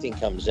the acting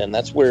comes in.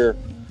 That's where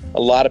a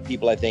lot of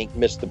people, I think,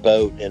 miss the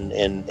boat and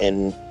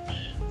kind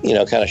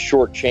of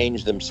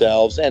shortchange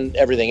themselves and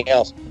everything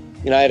else.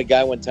 I had a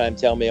guy one time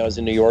tell me, I was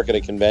in New York at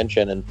a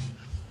convention, and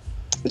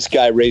this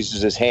guy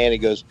raises his hand. He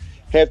goes,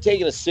 "Hey, I've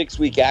taken a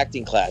 6-week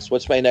acting class.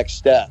 What's my next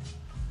step?"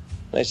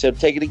 And I said,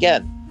 "Take it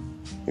again."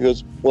 He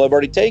goes, "Well, I've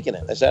already taken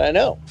it." I said, "I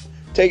know.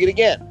 Take it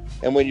again.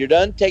 And when you're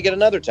done, take it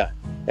another time."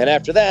 And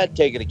after that,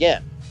 take it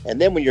again. And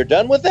then when you're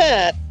done with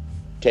that,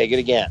 take it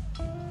again.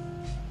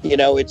 You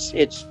know, this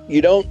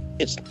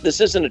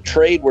isn't a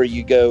trade where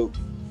you go,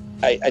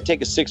 I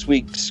take a 6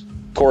 weeks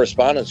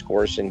correspondence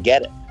course and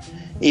get it.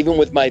 Even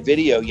with my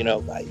video, you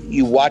know,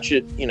 you watch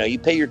it, you know, you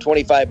pay your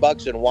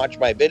 $25 and watch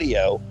my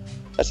video.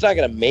 That's not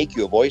going to make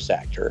you a voice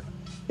actor.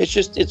 It's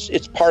just,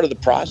 it's part of the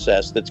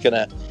process that's going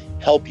to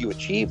help you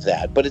achieve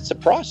that. But it's a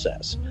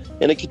process,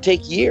 and it could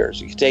take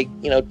years. It could take,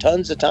 you know,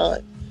 tons of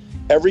time.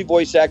 Every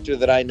voice actor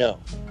that I know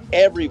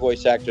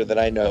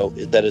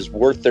that is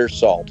worth their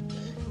salt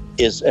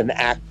is an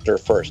actor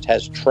first,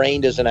 has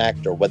trained as an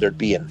actor, whether it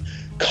be in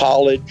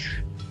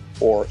college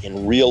or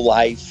in real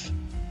life,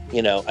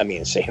 you know, I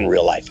mean, say in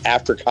real life,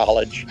 after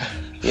college,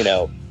 you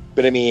know,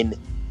 but I mean,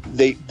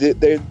 they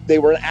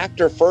were an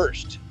actor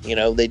first, you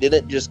know, they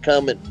didn't just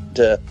come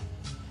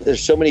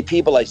there's so many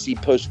people I see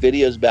post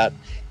videos about,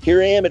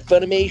 here I am at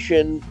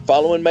Funimation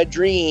following my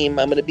dream,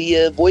 I'm going to be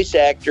a voice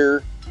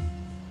actor.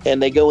 And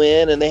they go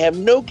in and they have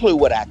no clue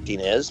what acting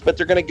is, but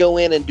they're going to go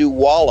in and do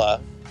Walla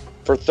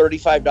for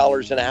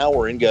 $35 an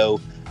hour and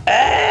go,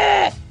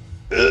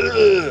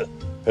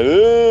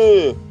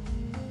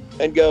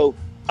 and go,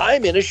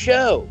 I'm in a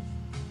show.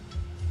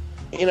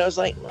 You know, it's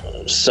like,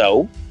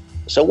 so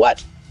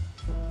what?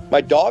 My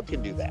dog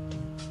can do that.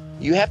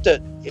 You have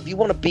to, if you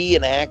want to be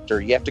an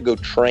actor, you have to go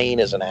train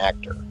as an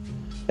actor.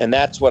 And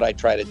that's what I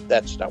try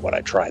that's not what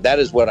I try. That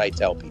is what I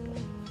tell people.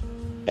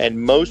 And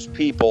most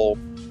people,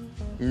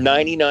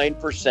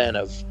 99%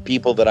 of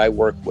people that I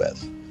work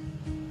with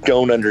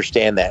don't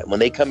understand that. When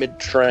they come in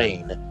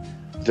train,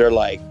 they're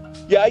like,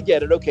 yeah, I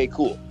get it. Okay,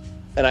 cool.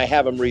 And I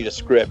have them read a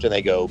script and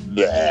they go,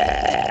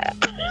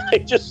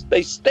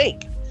 they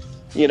stink.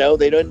 You know,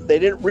 they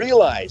didn't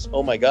realize,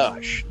 oh my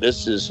gosh,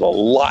 this is a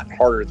lot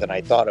harder than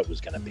I thought it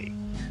was going to be.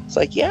 It's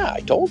like, yeah,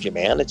 I told you,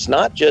 man. It's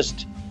not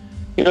just,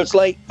 you know, it's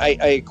like I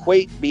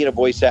equate being a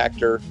voice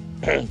actor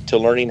to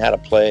learning how to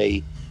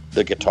play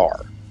the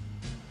guitar.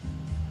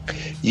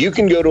 You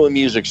can go to a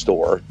music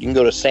store, you can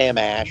go to Sam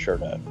Ash or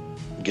to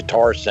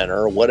Guitar Center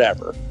or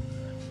whatever,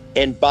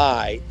 and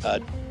buy a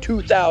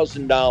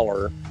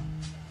 $2,000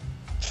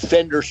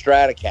 Fender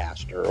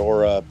Stratocaster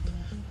or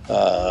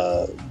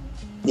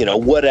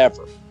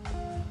whatever,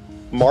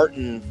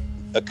 Martin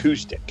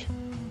acoustic.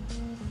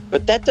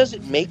 But that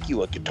doesn't make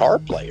you a guitar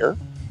player.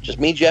 It just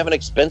means you have an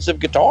expensive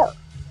guitar.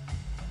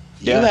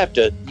 Yeah.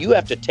 You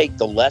have to take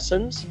the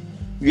lessons.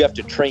 You have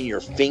to train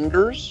your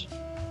fingers,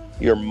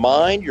 your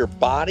mind, your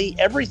body,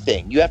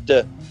 everything. You have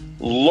to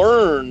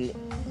learn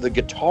the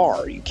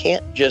guitar. You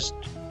can't just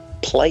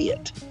play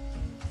it.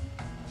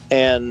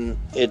 And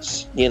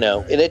it's, you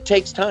know, and it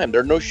takes time.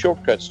 There are no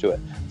shortcuts to it.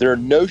 There are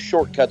no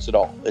shortcuts at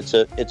all.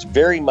 It's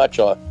very much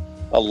a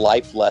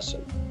life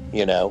lesson,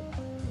 you know?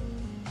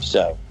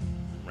 So.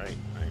 Right.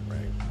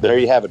 There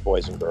you have it,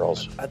 boys and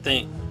girls. I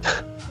think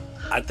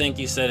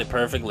you said it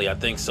perfectly. I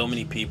think so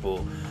many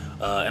people,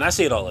 and I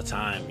see it all the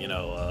time, you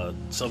know,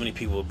 so many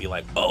people will be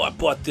like, oh, I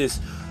bought this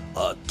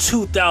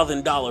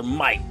 $2,000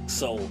 mic,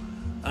 so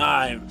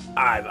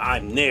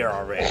I'm there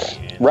already.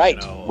 And, right,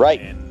 you know, right.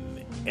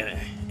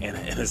 And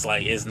it's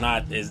like, it's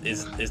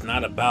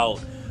not about,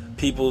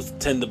 people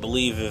tend to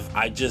believe if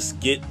I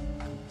just get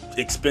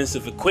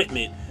expensive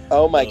equipment,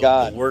 oh my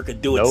God, the work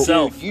could do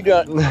itself. You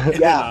don't,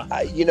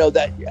 yeah, you know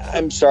that,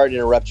 I'm sorry to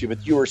interrupt you,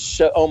 but you were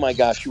so, oh my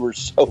gosh, you were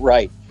so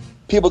right.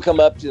 People come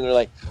up to you and they're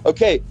like,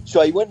 okay,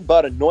 so I went and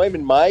bought a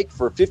Neumann mic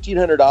for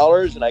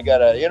 $1,500 and I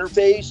got an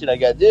interface and I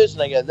got this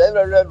and I got that,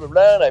 blah, blah, blah,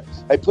 blah, and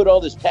I put all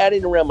this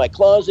padding around my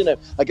closet and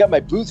I got my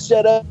booth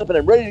set up and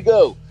I'm ready to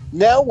go.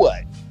 Now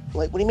what?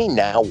 Like, what do you mean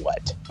now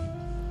what?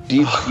 Do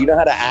you know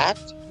how to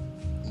act?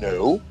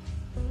 No.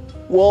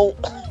 Well,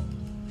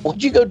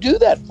 what'd you go do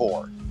that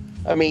for?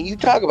 I mean, you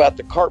talk about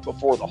the cart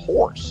before the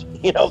horse.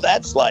 You know,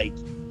 that's like,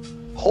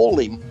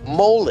 holy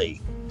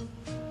moly.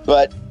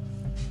 But,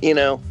 you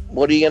know,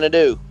 what are you going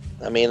to do?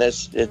 I mean,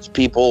 it's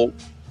people,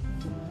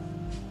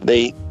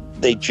 they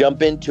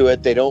jump into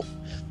it.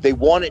 They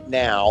want it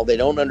now. They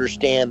don't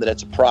understand that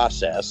it's a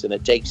process and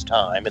it takes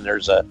time. And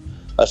there's a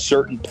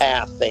certain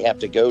path they have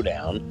to go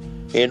down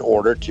in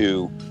order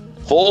to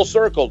full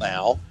circle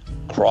now,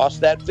 cross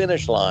that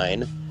finish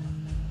line.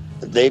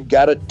 They've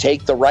got to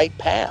take the right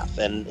path.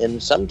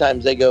 And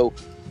sometimes they go,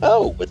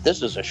 oh, but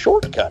this is a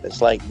shortcut.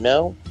 It's like,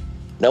 no,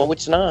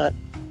 it's not.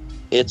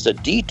 It's a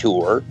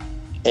detour,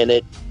 and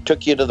it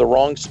took you to the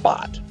wrong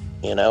spot,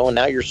 you know, and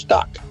now you're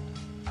stuck.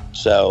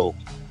 So,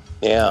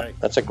 yeah, right.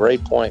 That's a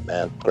great point,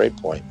 man. Great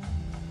point.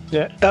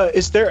 Yeah.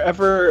 Is there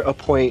ever a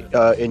point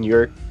in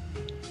your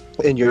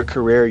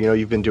career, you know,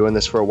 you've been doing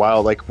this for a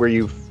while, like where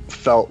you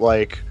felt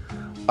like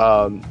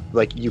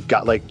you've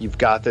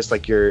got this,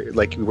 like you're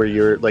like where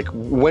you're like,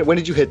 when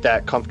did you hit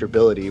that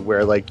comfortability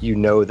where like, you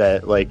know,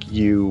 that like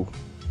you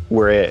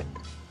were it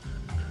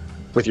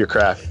with your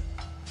craft?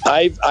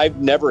 I've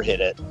never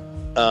hit it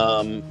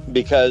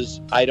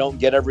because I don't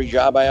get every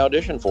job I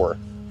audition for.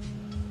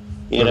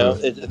 You know,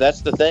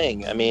 that's the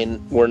thing. I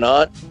mean, we're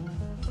not,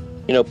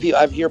 you know,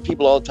 I hear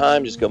people all the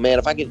time just go, man,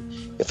 if I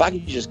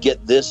could just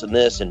get this and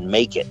this and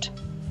make it,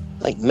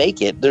 Like,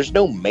 make it. There's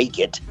no make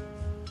it.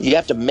 You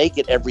have to make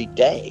it every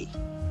day.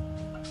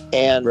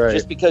 And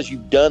just because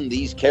you've done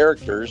these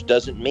characters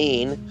doesn't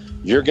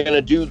mean you're going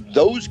to do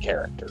those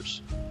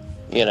characters.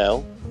 You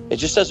know, it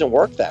just doesn't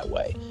work that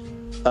way.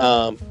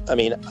 I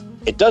mean,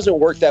 it doesn't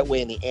work that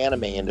way in the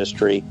anime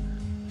industry,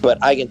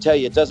 but I can tell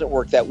you it doesn't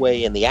work that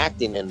way in the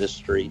acting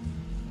industry,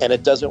 and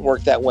it doesn't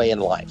work that way in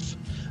life.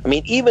 I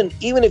mean, even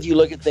if you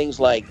look at things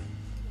like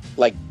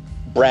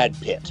Brad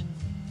Pitt.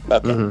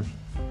 Okay. Mm-hmm.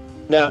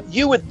 Now,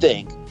 you would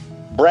think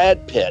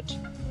Brad Pitt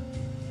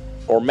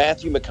or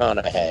Matthew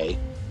McConaughey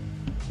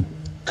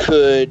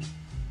could,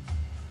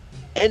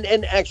 and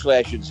actually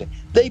I should say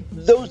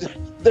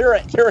they're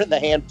in the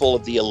handful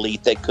of the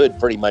elite that could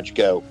pretty much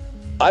go,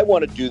 I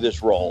want to do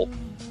this role,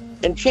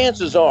 and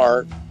chances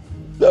are,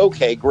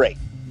 okay, great,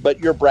 but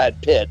you're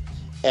Brad Pitt,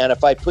 and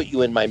if I put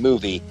you in my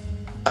movie,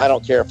 I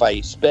don't care if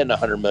I spend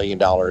 $100 million,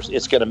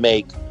 it's going to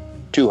make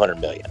 $200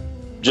 million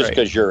just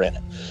because you're in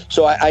it.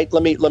 So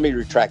let me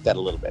retract that a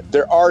little bit.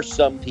 There are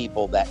some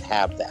people that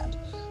have that,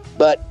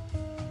 but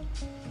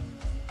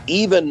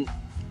even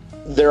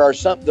there are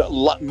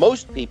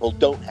most people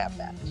don't have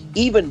that.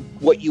 Even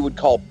what you would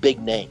call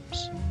big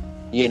names,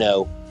 you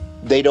know,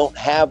 they don't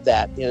have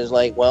that. And it's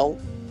like, well,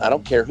 I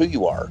don't care who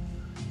you are,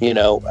 you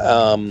know,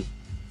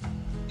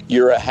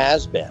 you're a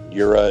has-been.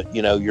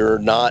 You're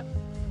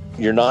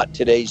not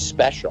today's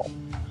special,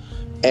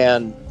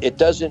 and it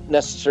doesn't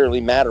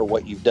necessarily matter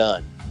what you've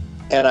done.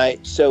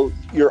 And so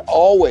you're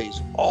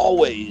always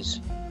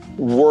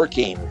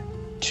working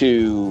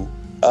to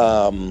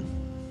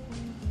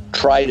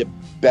try to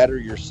better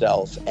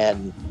yourself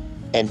and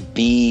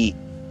be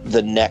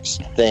the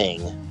next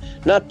thing.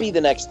 Not be the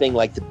next thing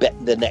like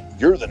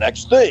you're the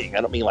next thing.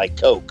 I don't mean like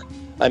Coke.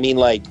 I mean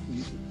like,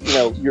 you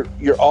know,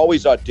 you're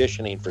always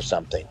auditioning for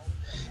something,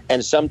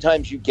 and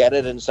sometimes you get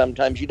it and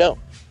sometimes you don't.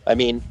 I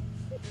mean,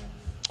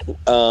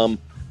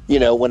 you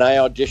know, when I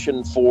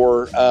auditioned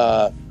for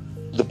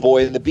The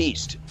Boy and the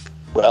Beast,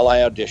 well, I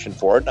auditioned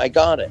for it and I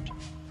got it.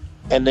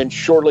 And then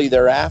shortly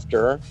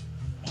thereafter,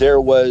 there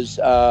was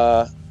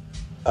a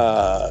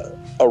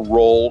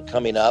role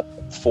coming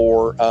up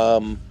for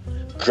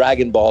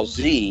Dragon Ball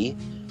Z,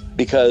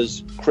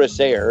 because Chris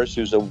Ayres,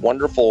 who's a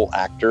wonderful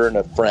actor and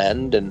a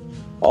friend and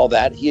all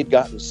that, he had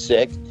gotten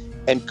sick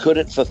and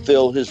couldn't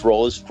fulfill his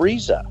role as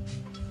Frieza.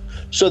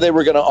 So they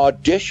were going to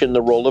audition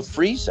the role of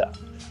Frieza.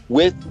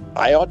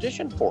 I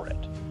auditioned for it.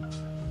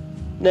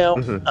 Now,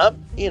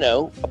 you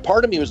know, a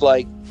part of me was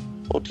like,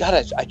 well,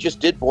 God, I just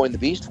did Boy and the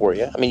Beast for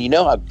you. I mean, you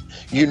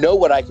know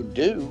what I can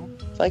do.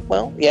 It's like,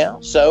 well, yeah,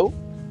 so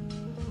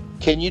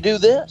can you do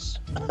this?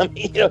 I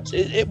mean, you know,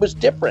 it was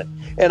different,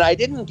 and I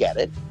didn't get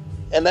it,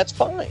 and that's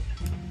fine.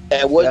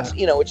 And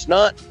you know, it's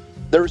not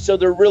there. So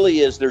there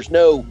really is. There's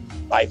no,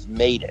 I've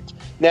made it.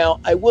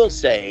 Now, I will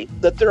say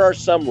that there are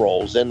some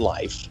roles in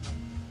life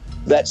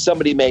that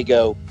somebody may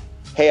go,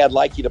 hey, I'd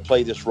like you to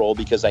play this role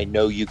because I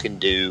know you can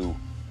do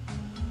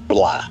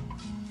blah.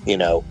 You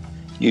know,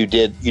 you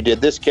did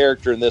this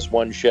character in this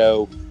one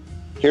show.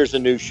 Here's a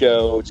new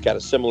show. It's got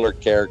a similar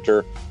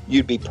character.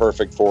 You'd be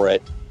perfect for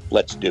it.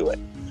 Let's do it.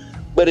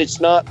 But it's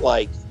not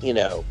like, you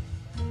know,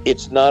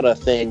 it's not a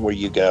thing where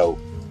you go,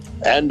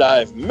 and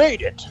I've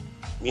made it.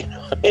 You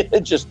know,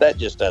 that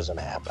just doesn't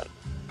happen.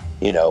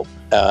 You know,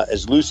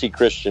 as Lucy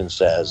Christian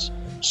says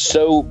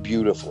so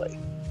beautifully,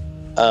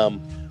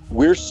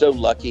 we're so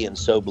lucky and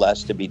so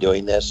blessed to be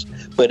doing this,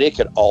 but it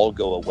could all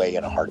go away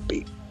in a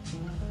heartbeat.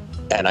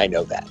 And I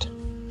know that.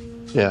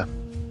 Yeah.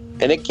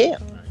 And it can.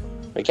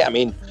 I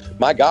mean,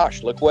 my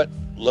gosh, look what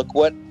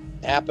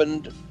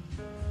happened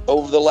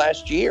over the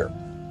last year.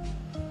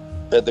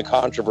 The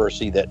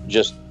controversy that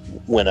just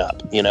went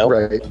up, you know?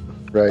 Right.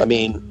 I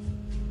mean,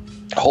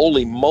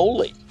 holy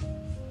moly,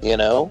 you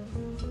know?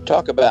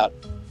 Talk about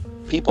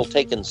people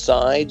taking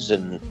sides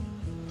and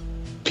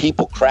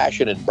people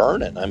crashing and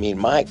burning. I mean,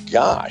 my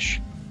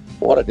gosh,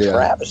 what a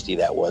travesty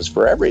that was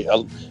for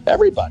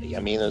everybody.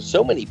 I mean, there's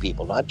so many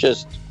people, not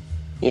just,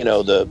 you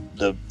know, the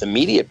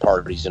immediate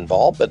parties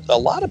involved, but a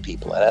lot of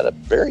people that had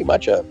very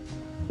much a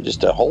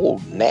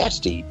whole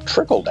nasty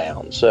trickle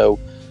down. So,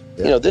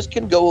 you know, this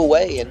can go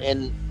away,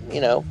 and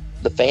you know,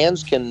 the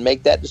fans can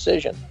make that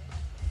decision,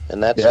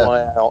 and that's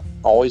why I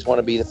always want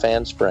to be the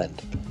fans'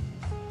 friend.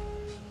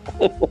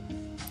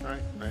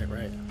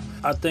 Right.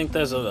 I think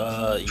there's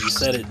you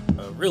said it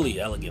really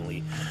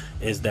elegantly,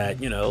 is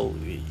that, you know,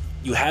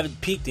 you haven't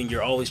peaked and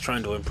you're always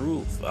trying to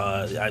improve.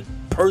 I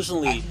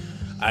personally,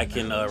 I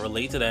can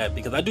relate to that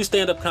because I do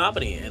stand-up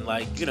comedy, and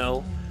like, you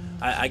know,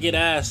 I get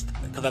asked,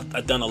 because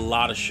I've done a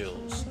lot of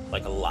shows,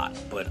 like a lot,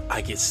 but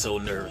I get so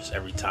nervous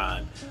every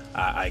time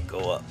I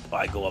go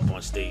up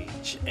on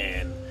stage.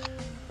 And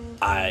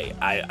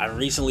I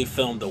recently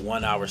filmed a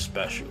 1-hour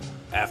special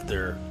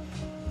after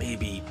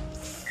maybe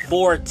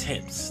 4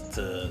 attempts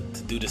to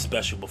do the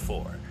special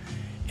before.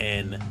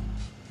 And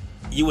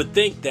you would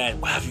think that,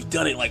 wow, if you've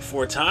done it like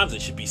 4 times,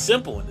 it should be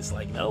simple. And it's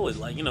like, no, it's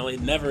like, you know,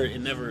 it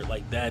never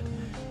like that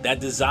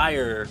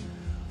desire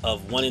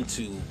of wanting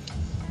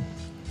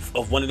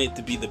it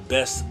to be the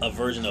best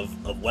version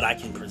of what I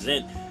can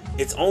present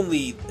it's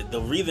only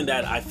the reason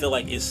that I feel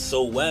like it's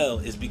so well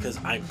is because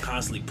I'm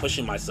constantly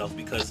pushing myself,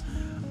 because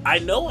I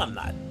know I'm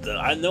not.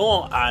 I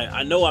know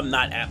I'm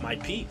not at my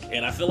peak,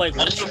 and I feel like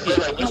once you feel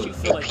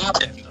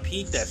like you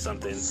peaked at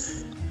something,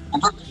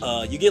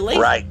 you get lazy.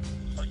 Right.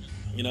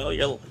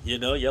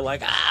 You're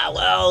like,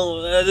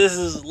 this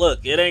is,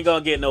 look, it ain't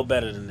gonna get no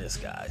better than this,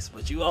 guys.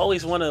 But you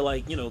always want to,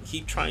 like,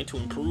 keep trying to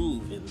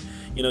improve, and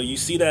you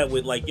see that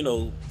with, like,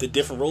 the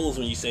different roles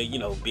when you say,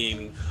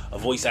 being a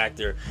voice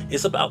actor.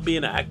 It's about being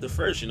an actor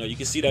first. You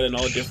can see that in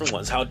all different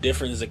ones. How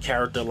different is a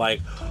character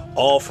like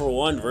All for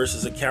One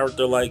versus a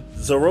character like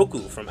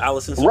Zoroku from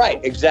Alice in Zoroku? Right,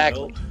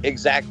 exactly,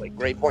 exactly.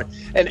 Great point.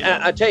 And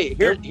I tell you,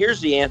 here's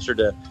the answer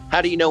to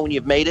how do you know when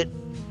you've made it?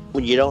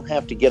 When you don't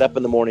have to get up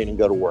in the morning and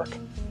go to work.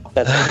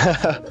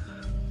 That's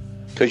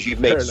because you've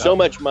made so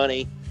much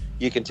money,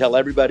 you can tell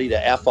everybody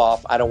to F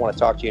off. I don't want to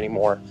talk to you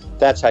anymore.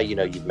 That's how you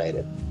know you've made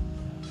it.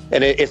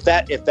 And if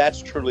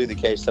that's truly the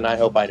case, then I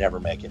hope I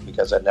never make it,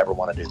 because I never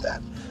want to do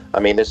that.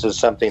 I mean, this is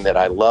something that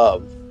I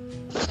love,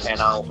 and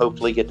I'll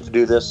hopefully get to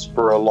do this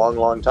for a long,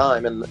 long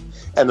time, and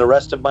the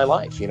rest of my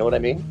life. You know what I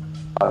mean?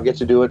 I'll get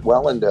to do it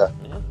well into.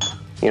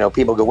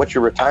 People go, "What's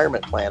your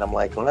retirement plan?" I'm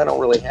like, well, I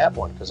don't really have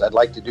one, because I'd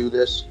like to do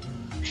this,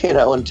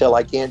 until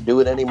I can't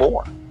do it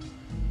anymore.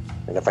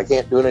 And if I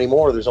can't do it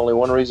anymore, there's only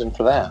one reason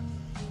for that.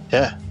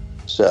 Yeah.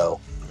 So.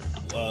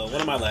 One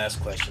of my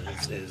last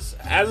questions is,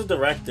 as a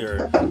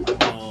director,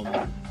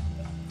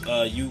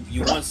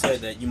 you once said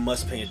that you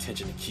must pay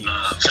attention to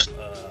cues.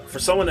 For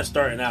someone that's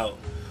starting out,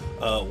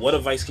 what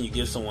advice can you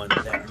give someone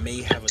that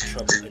may have a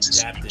trouble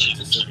adapting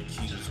to certain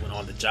cues when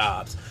on the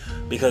jobs?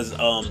 Because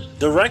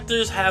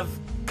directors have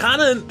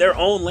kind of their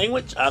own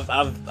language.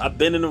 I've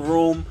been in a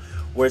room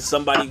where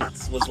somebody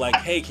was like,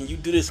 "Hey, can you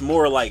do this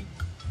more like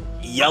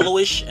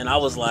yellowish?" And I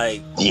was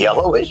like,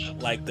 "Yellowish?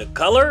 Like the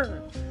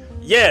color?"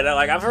 Yeah,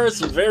 like I've heard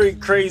some very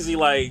crazy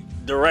like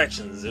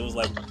directions. It was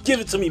like, "Give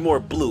it to me more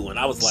blue," and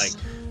I was like,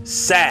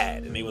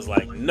 "Sad," and he was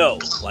like, "No,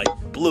 like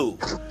blue,"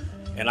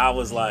 and I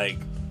was like,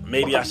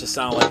 "Maybe I should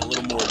sound like a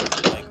little more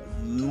like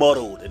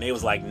muddled," and they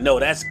was like, "No,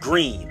 that's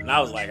green," and I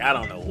was like, "I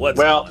don't know what's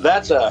well, going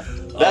that's on.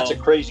 That's a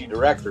crazy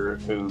director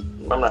who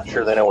I'm not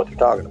sure they know what they're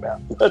talking about.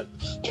 But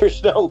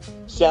there's no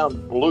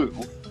sound blue.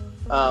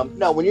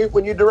 No, when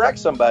you direct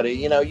somebody,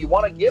 you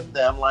want to give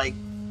them like,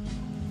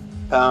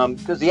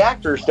 because the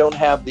actors don't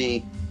have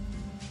the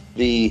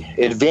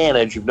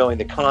advantage of knowing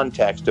the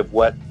context of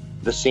what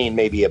the scene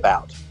may be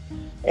about,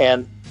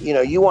 and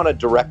you want to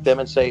direct them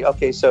and say,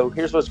 okay, so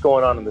here's what's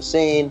going on in the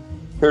scene,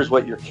 here's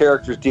what your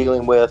character's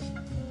dealing with,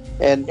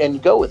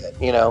 and go with it,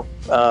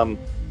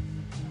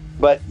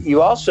 but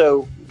you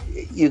also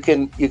you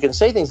can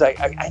say things like,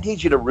 I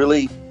need you to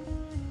really.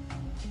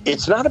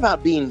 It's not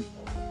about being.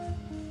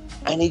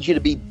 I need you to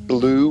be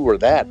blue or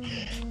that.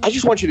 I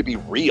just want you to be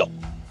real.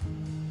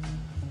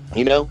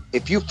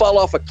 If you fall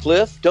off a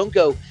cliff, don't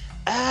go,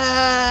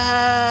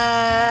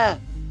 ah.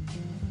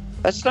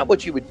 That's not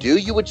what you would do.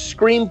 You would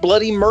scream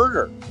bloody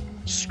murder.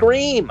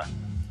 Scream.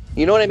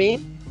 You know what I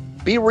mean?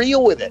 Be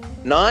real with it.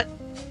 Not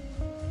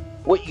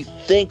what you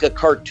think a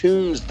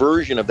cartoon's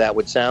version of that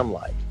would sound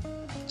like.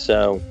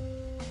 So,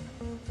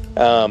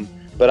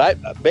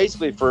 but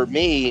basically for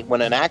me,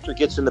 when an actor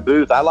gets in the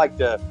booth, I like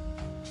to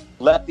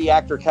let the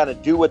actor kind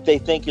of do what they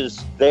think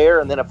is there,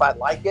 and then if I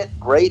like it,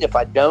 great. If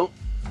I don't,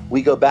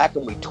 we go back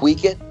and we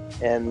tweak it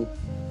and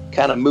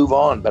kind of move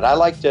on. But I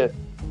like to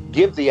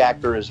give the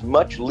actor as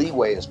much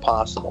leeway as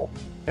possible.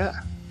 Yeah,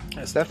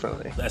 that's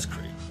definitely. That's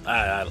great.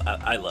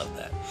 I love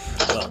that.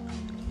 Well,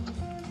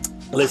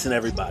 listen,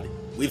 everybody,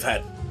 we've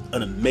had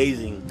an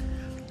amazing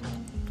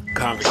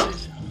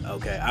conversation.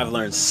 Okay, I've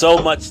learned so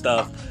much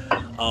stuff.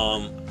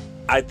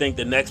 I think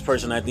the next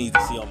person I need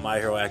to see on My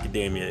Hero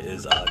Academia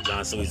is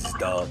John Soise's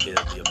dog.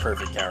 It'll be a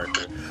perfect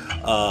character.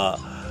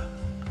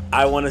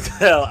 I want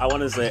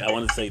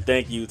to say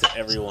thank you to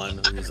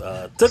everyone who's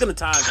taking the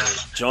time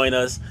to join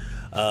us.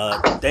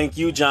 Thank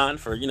you, John,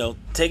 for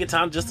taking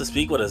time just to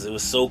speak with us. It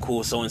was so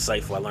cool, so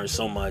insightful. I learned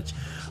so much.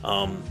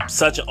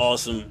 Such an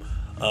awesome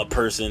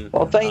person.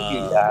 Well, thank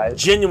you,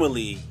 guys.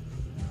 Genuinely,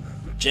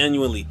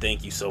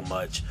 thank you so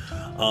much.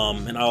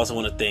 And I also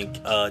want to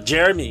thank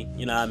Jeremy,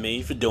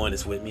 for doing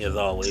this with me, as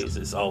always.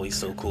 It's always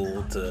so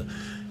cool to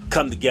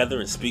come together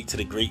and speak to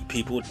the great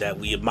people that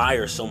we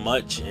admire so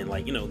much, and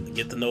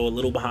get to know a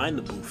little behind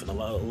the booth and a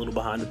little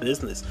behind the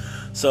business.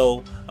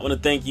 So I want to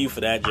thank you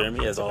for that,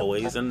 Jeremy, as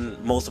always. And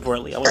most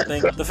importantly, I want to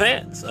thank the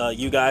fans,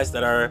 you guys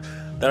that are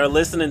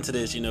listening to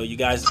this. You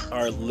guys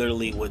are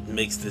literally what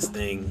makes this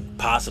thing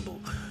possible.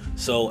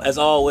 So as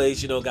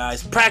always,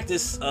 guys,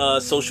 practice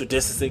social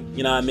distancing.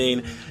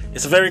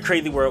 It's a very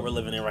crazy world we're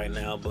living in right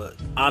now, but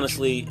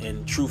honestly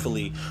and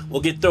truthfully, we'll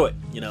get through it,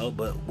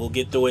 but we'll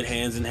get through it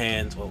hands in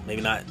hands. Well,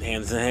 maybe not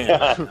hands in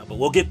hands, but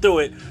we'll get through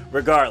it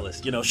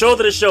regardless,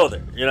 shoulder to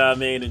shoulder, and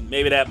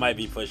maybe that might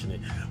be pushing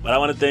it. But I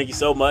want to thank you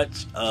so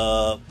much.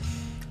 And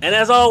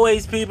as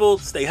always, people,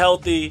 stay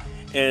healthy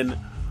and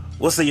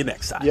We'll see you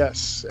next time.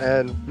 Yes,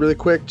 and really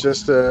quick,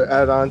 just to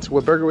add on to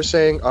what Berger was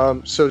saying.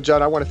 So,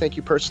 John, I want to thank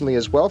you personally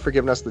as well for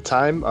giving us the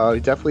time.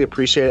 We definitely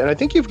appreciate it, and I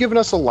think you've given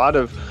us a lot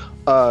of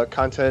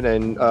content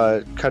and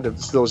kind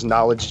of those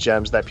knowledge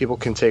gems that people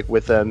can take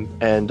with them,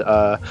 and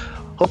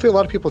hopefully a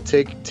lot of people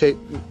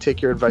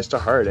take your advice to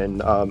heart.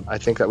 And I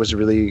think that was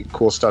really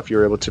cool stuff you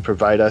were able to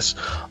provide us.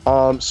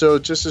 So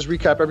just as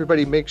recap,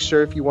 everybody, make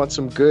sure if you want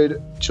some good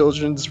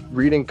children's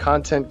reading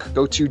content,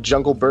 go to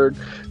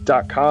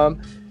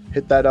junglebird.com,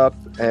 hit that up,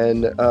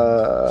 and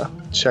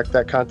check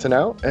that content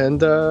out.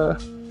 And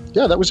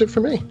yeah, that was it for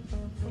me.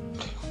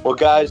 Well,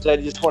 guys, I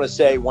just want to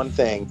say one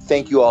thing.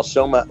 Thank you all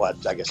so much. Well,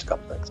 I guess a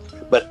couple things.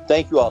 But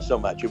thank you all so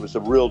much. It was a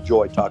real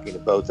joy talking to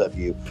both of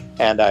you,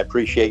 and I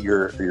appreciate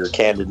your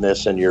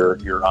candidness and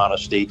your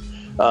honesty.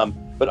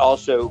 But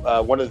also,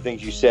 one of the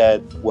things you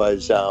said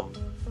was,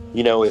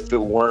 if it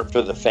weren't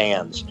for the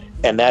fans,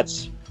 and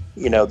that's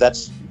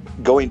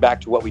going back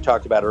to what we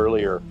talked about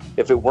earlier.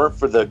 If it weren't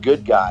for the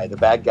good guy, the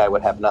bad guy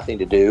would have nothing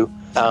to do.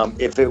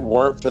 If it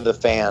weren't for the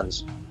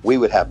fans, we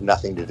would have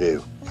nothing to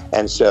do.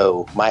 And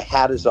so my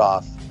hat is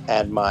off,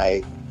 and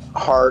my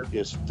heart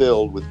is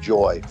filled with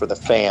joy for the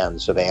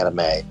fans of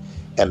anime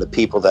and the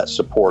people that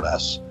support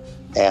us.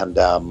 And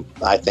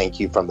I thank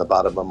you from the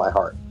bottom of my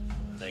heart.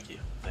 Thank you.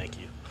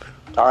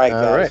 All right,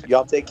 guys. All right.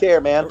 Y'all take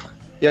care, man.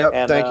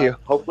 Yeah, thank you.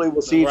 Hopefully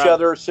we'll see each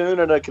other soon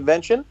at a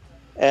convention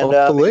and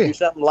maybe do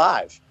something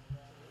live.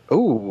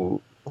 Ooh.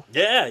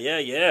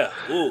 Yeah.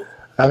 Ooh.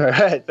 All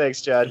right.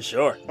 Thanks, Chad. For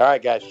sure. All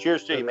right, guys.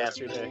 Cheers to you, man.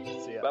 See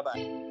ya.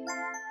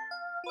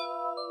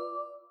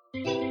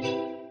 Bye-bye.